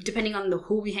depending on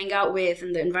who we hang out with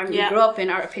and the environment we grow up in,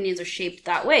 our opinions are shaped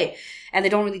that way, and they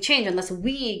don't really change unless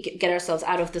we get ourselves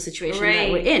out of the situation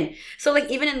that we're in. So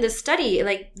even in this study,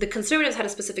 the conservatives had a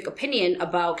specific opinion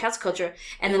about cancel culture,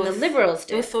 and then the liberals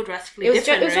did. It was so drastically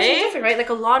different, it was so different, right?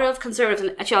 A lot of conservatives,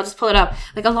 and actually I'll just pull it up,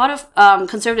 a lot of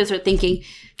conservatives are thinking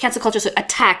cancel culture is an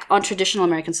attack on traditional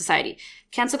American society.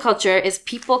 Cancel culture is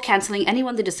people canceling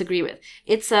anyone they disagree with.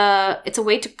 It's a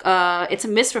way to it's a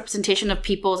misrepresentation of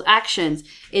people's actions.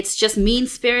 It's just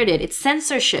mean-spirited. It's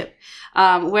censorship.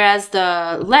 Whereas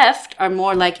the left are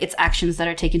more it's actions that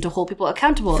are taken to hold people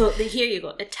accountable. So here you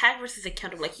go. Attack versus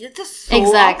accountable. It's just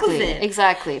so opposite.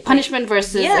 Exactly. Punishment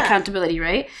versus accountability,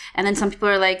 right? And then some people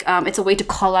are it's a way to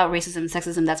call out racism and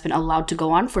sexism that's been allowed to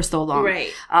go on for so long.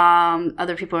 Right.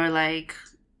 Other people are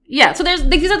yeah, so there's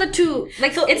these are the two.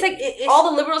 So it's all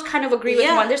the liberals kind of agree with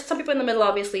one. There's some people in the middle,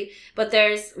 obviously, but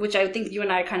there's, which I think you and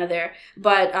I are kind of there.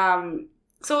 But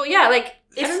so yeah,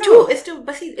 it's too.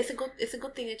 But see, it's a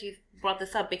good thing that you brought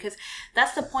this up, because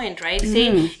that's the point, right? Say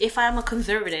if I'm a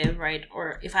conservative, right,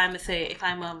 or if I'm a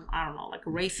I don't know, a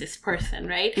racist person,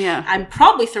 right? Yeah, I'm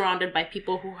probably surrounded by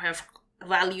people who have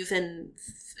values and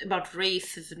about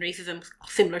race and racism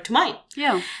similar to mine.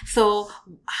 Yeah. So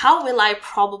how will I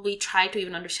probably try to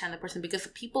even understand the person? Because the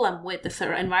people I'm with, the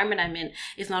sort of environment I'm in,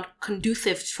 is not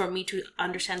conducive for me to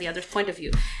understand the other's point of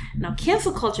view. Now,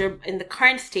 cancel culture in the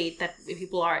current state that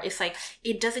people are, it's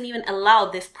it doesn't even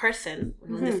allow this person,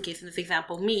 in this case, in this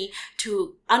example, me,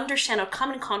 to understand or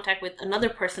come in contact with another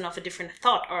person of a different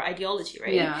thought or ideology,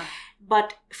 right? Yeah.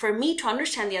 But for me to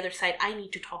understand the other side, I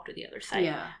need to talk to the other side.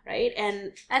 Yeah. Right?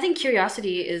 And I think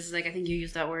curiosity is, I think you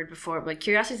used that word before, but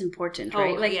curiosity is important,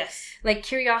 right? Yes.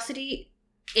 Curiosity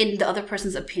in the other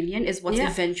person's opinion is what's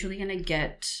eventually going to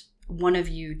get one of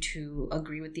you to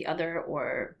agree with the other,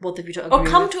 or both of you to agree or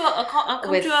come to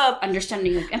a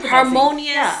understanding of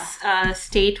harmonious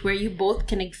state where you both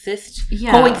can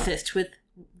coexist with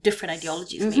different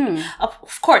ideologies. Maybe.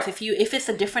 Of course, if it's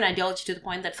a different ideology to the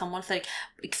point that someone's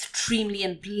extremely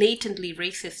and blatantly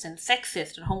racist and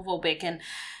sexist and homophobic, and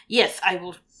yes, I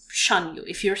will shun you.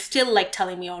 If you're still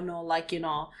telling me, oh no,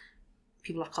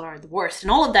 people of color are the worst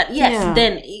and all of that,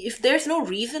 then if there's no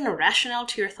reason or rationale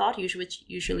to your thought, which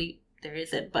usually there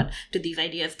isn't, but to these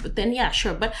ideas, but then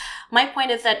sure. But my point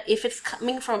is that if it's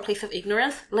coming from a place of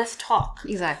ignorance, let's talk.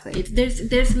 Exactly.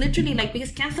 There's literally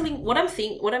because canceling, what I'm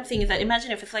seeing is that,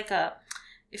 imagine if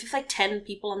it's 10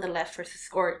 people on the left versus,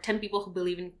 or 10 people who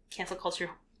believe in cancel culture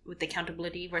with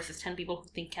accountability versus 10 people who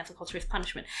think cancel culture is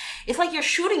punishment. It's like you're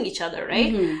shooting each other,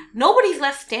 right? Nobody's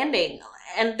left standing.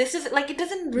 And this is like, it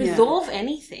doesn't resolve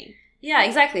anything. Yeah,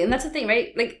 exactly. And that's the thing,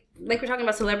 right? Like we're talking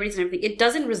about celebrities and everything, it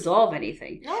doesn't resolve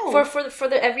anything. No. For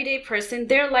the everyday person,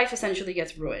 their life essentially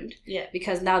gets ruined. Yeah.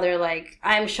 Because now they're like,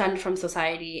 I'm shunned from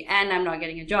society and I'm not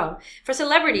getting a job. For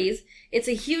celebrities, it's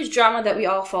a huge drama that we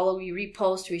all follow, we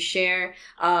repost, we share,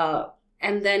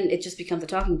 and then it just becomes a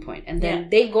talking point. And then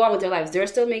they go on with their lives. They're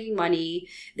still making money.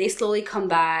 They slowly come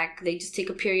back. They just take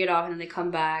a period off and then they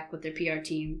come back with their PR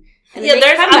team.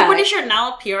 I'm pretty sure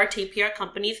now PR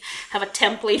companies have a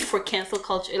template for cancel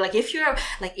culture. Like if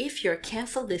you're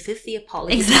canceled, this is the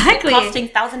apology. Exactly. Costing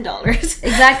 $1,000.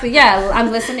 Exactly. Yeah,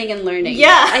 I'm listening and learning.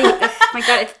 Yeah. My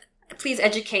God, please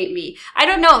educate me. I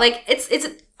don't know. Like it's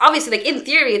obviously like in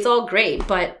theory it's all great,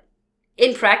 but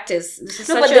in practice this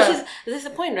is this is the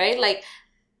point, right? Like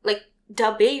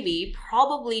DaBaby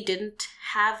probably didn't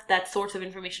have that source of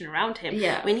information around him.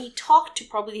 Yeah. When he talked to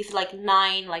probably these like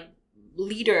 9 like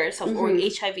leaders of or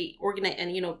HIV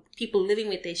and people living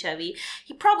with HIV,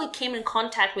 he probably came in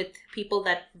contact with people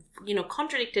that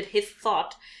contradicted his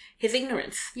thought, his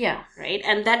ignorance. Yeah. Right,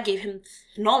 and that gave him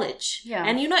knowledge. Yeah.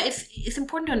 And it's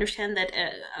important to understand that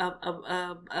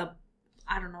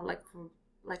I don't know,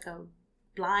 like a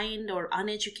blind or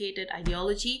uneducated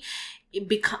ideology,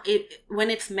 when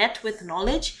it's met with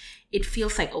knowledge, it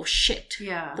feels like, oh shit.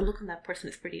 Yeah. The look on that person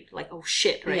is pretty like, oh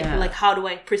shit, right? Yeah. Like, how do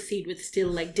I proceed with still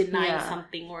like denying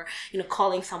something or,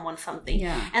 calling someone something?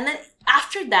 Yeah. And then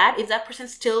after that, if that person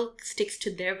still sticks to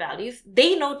their values,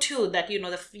 they know too that,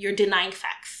 you're denying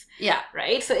facts. Yeah.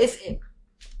 Right? So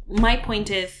my point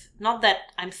is not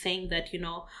that I'm saying that,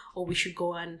 we should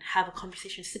go and have a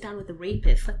conversation, sit down with the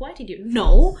rapist. Like, why did you?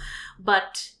 No.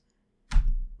 But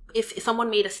if someone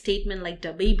made a statement like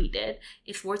DaBaby did,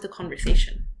 it's worth a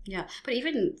conversation. Yeah. But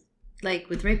even like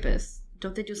with rapists,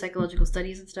 don't they do psychological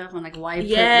studies and stuff on like why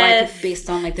based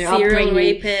on like their upbringing?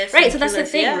 Rapists, right. So that's the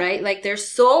thing, right? Like there's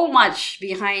so much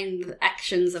behind the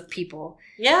actions of people.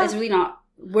 Yeah. It's really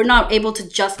we're not able to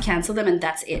just cancel them and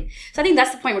that's it. So I think that's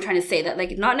the point we're trying to say, that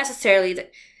like not necessarily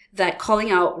that calling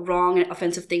out wrong and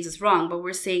offensive things is wrong, but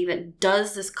we're saying that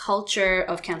does this culture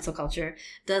of cancel culture,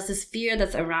 does this fear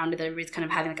that's around it that everybody's kind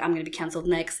of having, like I'm going to be canceled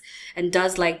next, and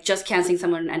does like just canceling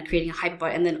someone and creating a hype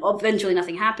about it and then eventually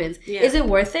nothing happens, is it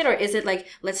worth it? Or is it like,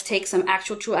 let's take some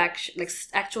true action, like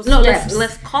actual steps.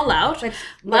 Let's call out.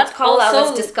 Let's call out,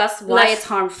 let's discuss why it's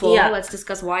harmful, let's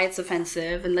discuss why it's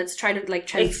offensive, and let's try to like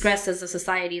transgress as a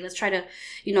society. Let's try to,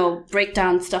 break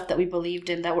down stuff that we believed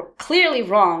in that were clearly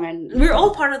wrong. And we're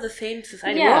all part of the same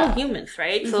society. We're all humans,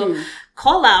 right? So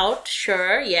call out,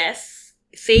 sure, yes,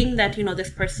 saying that this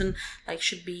person like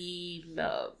should be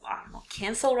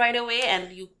canceled right away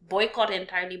and you boycott it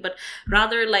entirely, but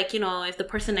rather like if the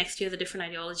person next to you has a different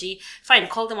ideology, fine,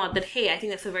 call them out that, hey, I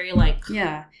think that's a very and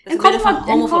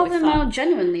call them out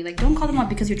genuinely. Like don't call them out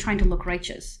because you're trying to look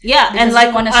righteous, and like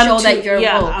you want to show that you're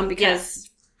woke because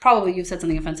probably you've said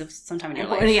something offensive sometime in your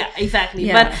life. Yeah, exactly.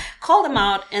 Yeah. But call them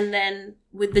out and then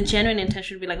with the genuine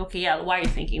intention to be like, okay, why are you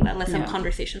thinking that? Let's have a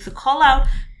conversation. So call out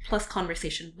plus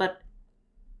conversation. But,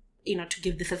 to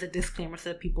give this as a disclaimer so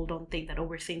that people don't think that,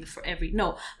 we're saying this for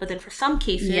no. But then for some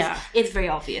cases, it's very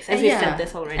obvious. As we said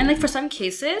this already. And like for some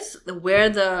cases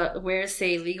where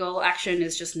say legal action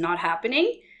is just not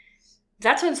happening,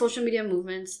 that's when social media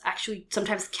movements actually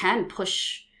sometimes can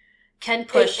push.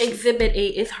 Exhibit A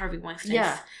is Harvey Weinstein.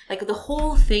 Yeah. Like the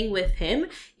whole thing with him,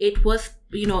 it was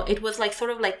like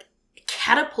sort of like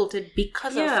catapulted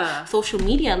because of social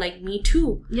media, like Me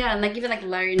Too. Yeah, and like even like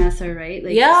Larry Nassar, right?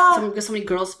 Like so many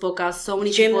girls spoke out, so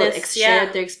many people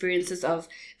shared their experiences of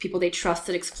people they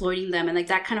trusted exploiting them, and like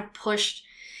that kind of pushed.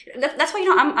 That's why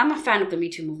I'm a fan of the Me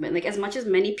Too movement. Like as much as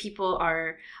many people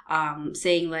are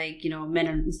saying like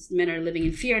men are living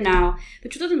in fear now, the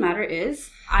truth of the matter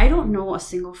is I don't know a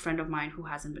single friend of mine who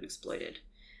hasn't been exploited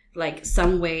like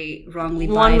some way wrongly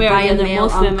by a male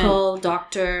uncle,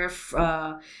 doctor,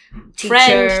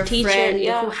 teacher, friend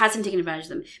who hasn't taken advantage of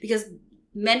them. Because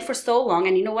men for so long,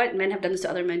 and you know what, men have done this to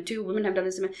other men too, women have done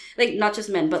this to men, like not just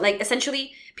men, but like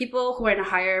essentially people who are in a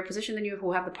higher position than you,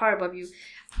 who have the power above you,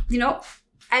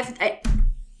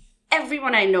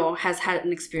 everyone I know has had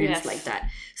an experience like that.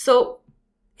 So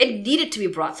it needed to be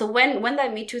brought. So when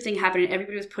that Me Too thing happened and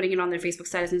everybody was putting it on their Facebook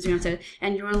status and Instagram status,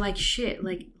 and you were like, shit,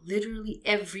 like literally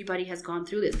everybody has gone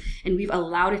through this and we've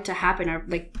allowed it to happen.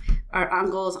 Our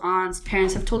uncles, aunts,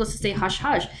 parents have told us to stay hush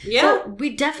hush. Yeah. So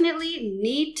we definitely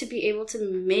need to be able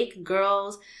to make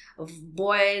girls,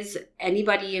 boys,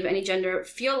 anybody of any gender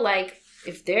feel like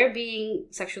if they're being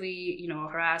sexually,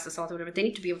 harassed, assaulted, whatever, they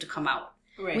need to be able to come out.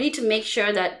 Right. We need to make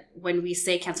sure that when we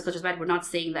say cancel culture is bad, we're not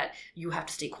saying that you have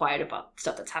to stay quiet about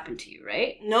stuff that's happened to you,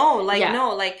 right? No.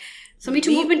 So Me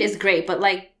Too movement is great, but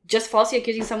like just falsely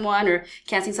accusing someone or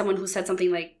canceling someone who said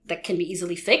something like that can be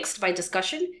easily fixed by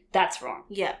discussion, that's wrong.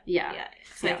 Yeah.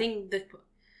 So I think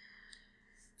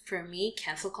for me,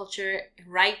 cancel culture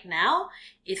right now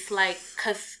is like,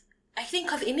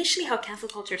 because initially how cancel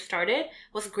culture started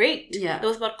was great. Yeah. It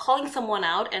was about calling someone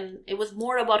out, and it was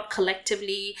more about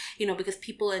collectively, because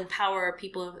people in power,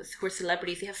 people who are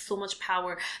celebrities, they have so much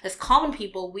power. As common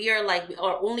people, we are like,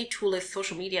 our only tool is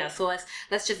social media. So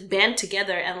let's just band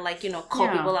together and like, call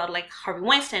people out like Harvey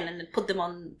Weinstein and then put them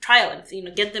on trial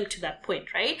and, get them to that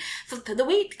point, right? So the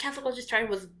way cancel culture started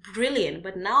was brilliant,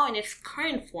 but now in its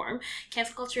current form,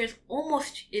 cancel culture is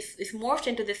morphed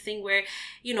into this thing where,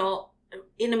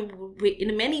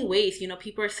 in many ways,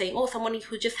 people are saying, oh, someone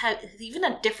who just has even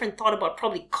a different thought about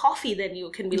probably coffee than you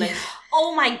can be like,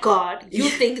 oh my God, you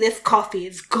think this coffee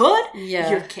is good? Yeah.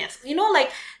 You're canceled.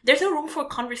 Like, there's a room for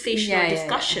conversation or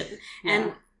discussion. Yeah.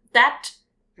 And that...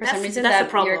 For some reason, that's the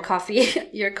problem.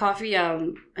 Your coffee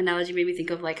analogy made me think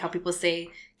of like how people say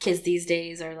kids these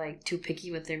days are like too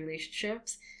picky with their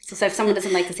relationships. So if someone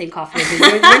doesn't like the same coffee as you,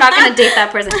 you're not going to date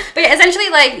that person. But yeah, essentially,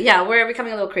 like, we're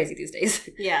becoming a little crazy these days.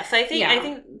 Yeah, so I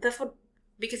think that's what,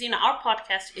 because, our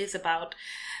podcast is about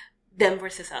them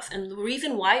versus us. And the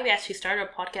reason why we actually started our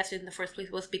podcast in the first place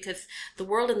was because the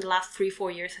world in the last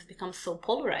 3-4 years has become so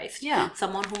polarized. Yeah.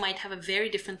 Someone who might have a very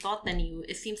different thought than you,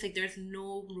 it seems like there's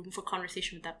no room for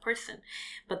conversation with that person.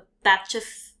 But that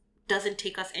just doesn't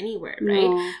take us anywhere, right?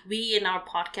 No. We, in our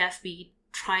podcast, we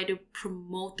try to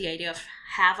promote the idea of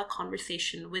have a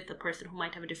conversation with a person who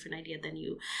might have a different idea than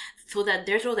you, so that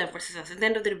there's no them versus us. At the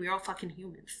end of the day, we're all fucking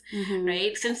humans,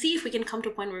 right? So see if we can come to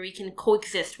a point where we can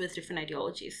coexist with different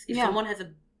ideologies. If someone has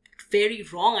a very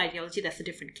wrong ideology, that's a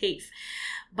different case.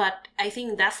 But I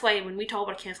think that's why when we talk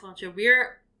about cancel culture,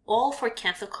 we're all for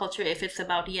cancel culture if it's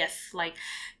about, like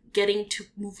getting to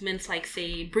movements like,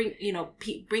 say,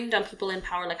 bring down people in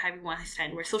power like Harvey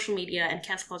Weinstein, where social media and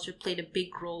cancel culture played a big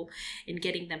role in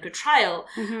getting them to trial.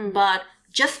 But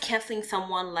just canceling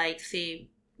someone like, say,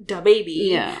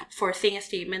 DaBaby for saying a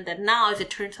statement that now, as it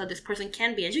turns out, this person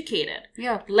can be educated.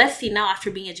 Yeah. Let's see now,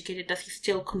 after being educated, does he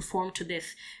still conform to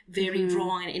this very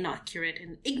wrong and inaccurate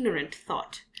and ignorant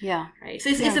thought? Yeah. Right. So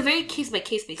it's a very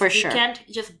case-by-case basis. For sure. You can't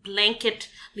just blanketly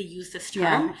use this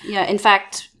term. Yeah. In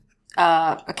fact,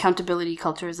 accountability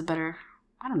culture is a better,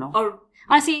 I don't know. Or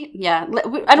honestly, I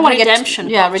don't want to get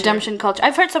redemption culture. Redemption culture.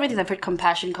 I've heard so many things. I've heard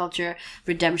compassion culture,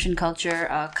 redemption culture,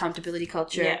 accountability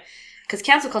culture. Yeah. Because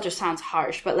cancel culture sounds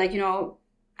harsh, but like,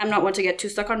 I'm not one to get too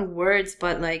stuck on words,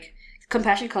 but like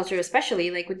compassion culture, especially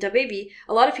like with DaBaby,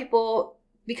 a lot of people,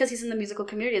 because he's in the musical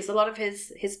community, it's a lot of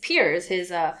his peers,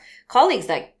 his colleagues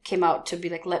that came out to be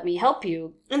like, let me help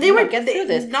you. And they were get through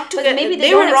this.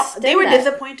 They were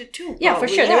disappointed too. Yeah, for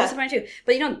sure. They were disappointed too.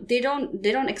 But they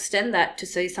don't extend that to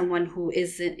say someone who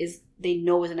they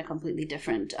know is in a completely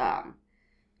different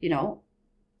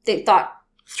they thought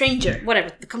stranger, whatever,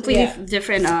 completely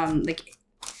different, like,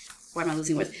 why am I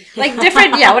losing words? Like,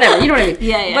 different, whatever, you know what I mean?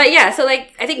 Yeah. But so,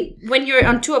 like, I think when you're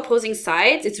on two opposing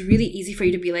sides, it's really easy for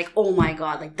you to be like, oh my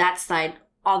God, like, that side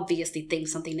obviously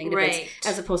thinks something negative, right?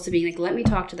 As opposed to being like, let me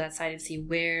talk to that side and see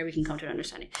where we can come to an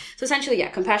understanding. So essentially,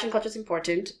 compassion culture is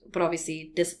important, but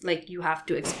obviously, you have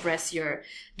to express your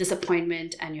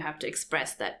disappointment, and you have to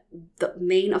express that the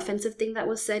main offensive thing that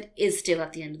was said is still,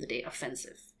 at the end of the day,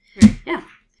 offensive. Right. Yeah.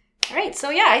 All right. So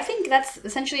I think that's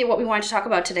essentially what we wanted to talk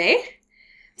about today.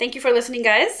 Thank you for listening,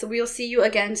 guys. We'll see you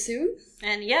again soon.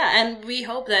 And we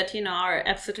hope that, our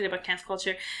episode today about cancel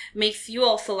culture makes you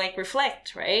also, like,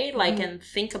 reflect, right? Like, and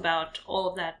think about all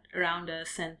of that around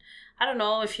us. And I don't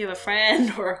know, if you have a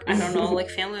friend or, I don't know, like,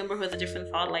 family member who has a different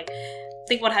thought, like,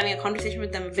 think about having a conversation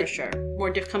with them a bit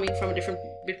more coming from a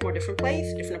bit more different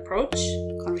place, different approach.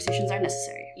 Conversations are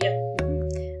necessary. Yep.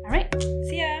 All right.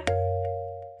 See ya.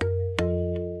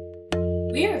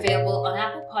 We are available on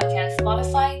Apple Podcasts,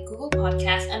 Spotify, Google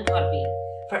Podcasts, and Podbean.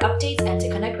 For updates and to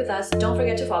connect with us, don't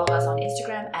forget to follow us on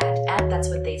Instagram at That's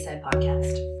What They Said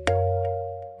Podcast.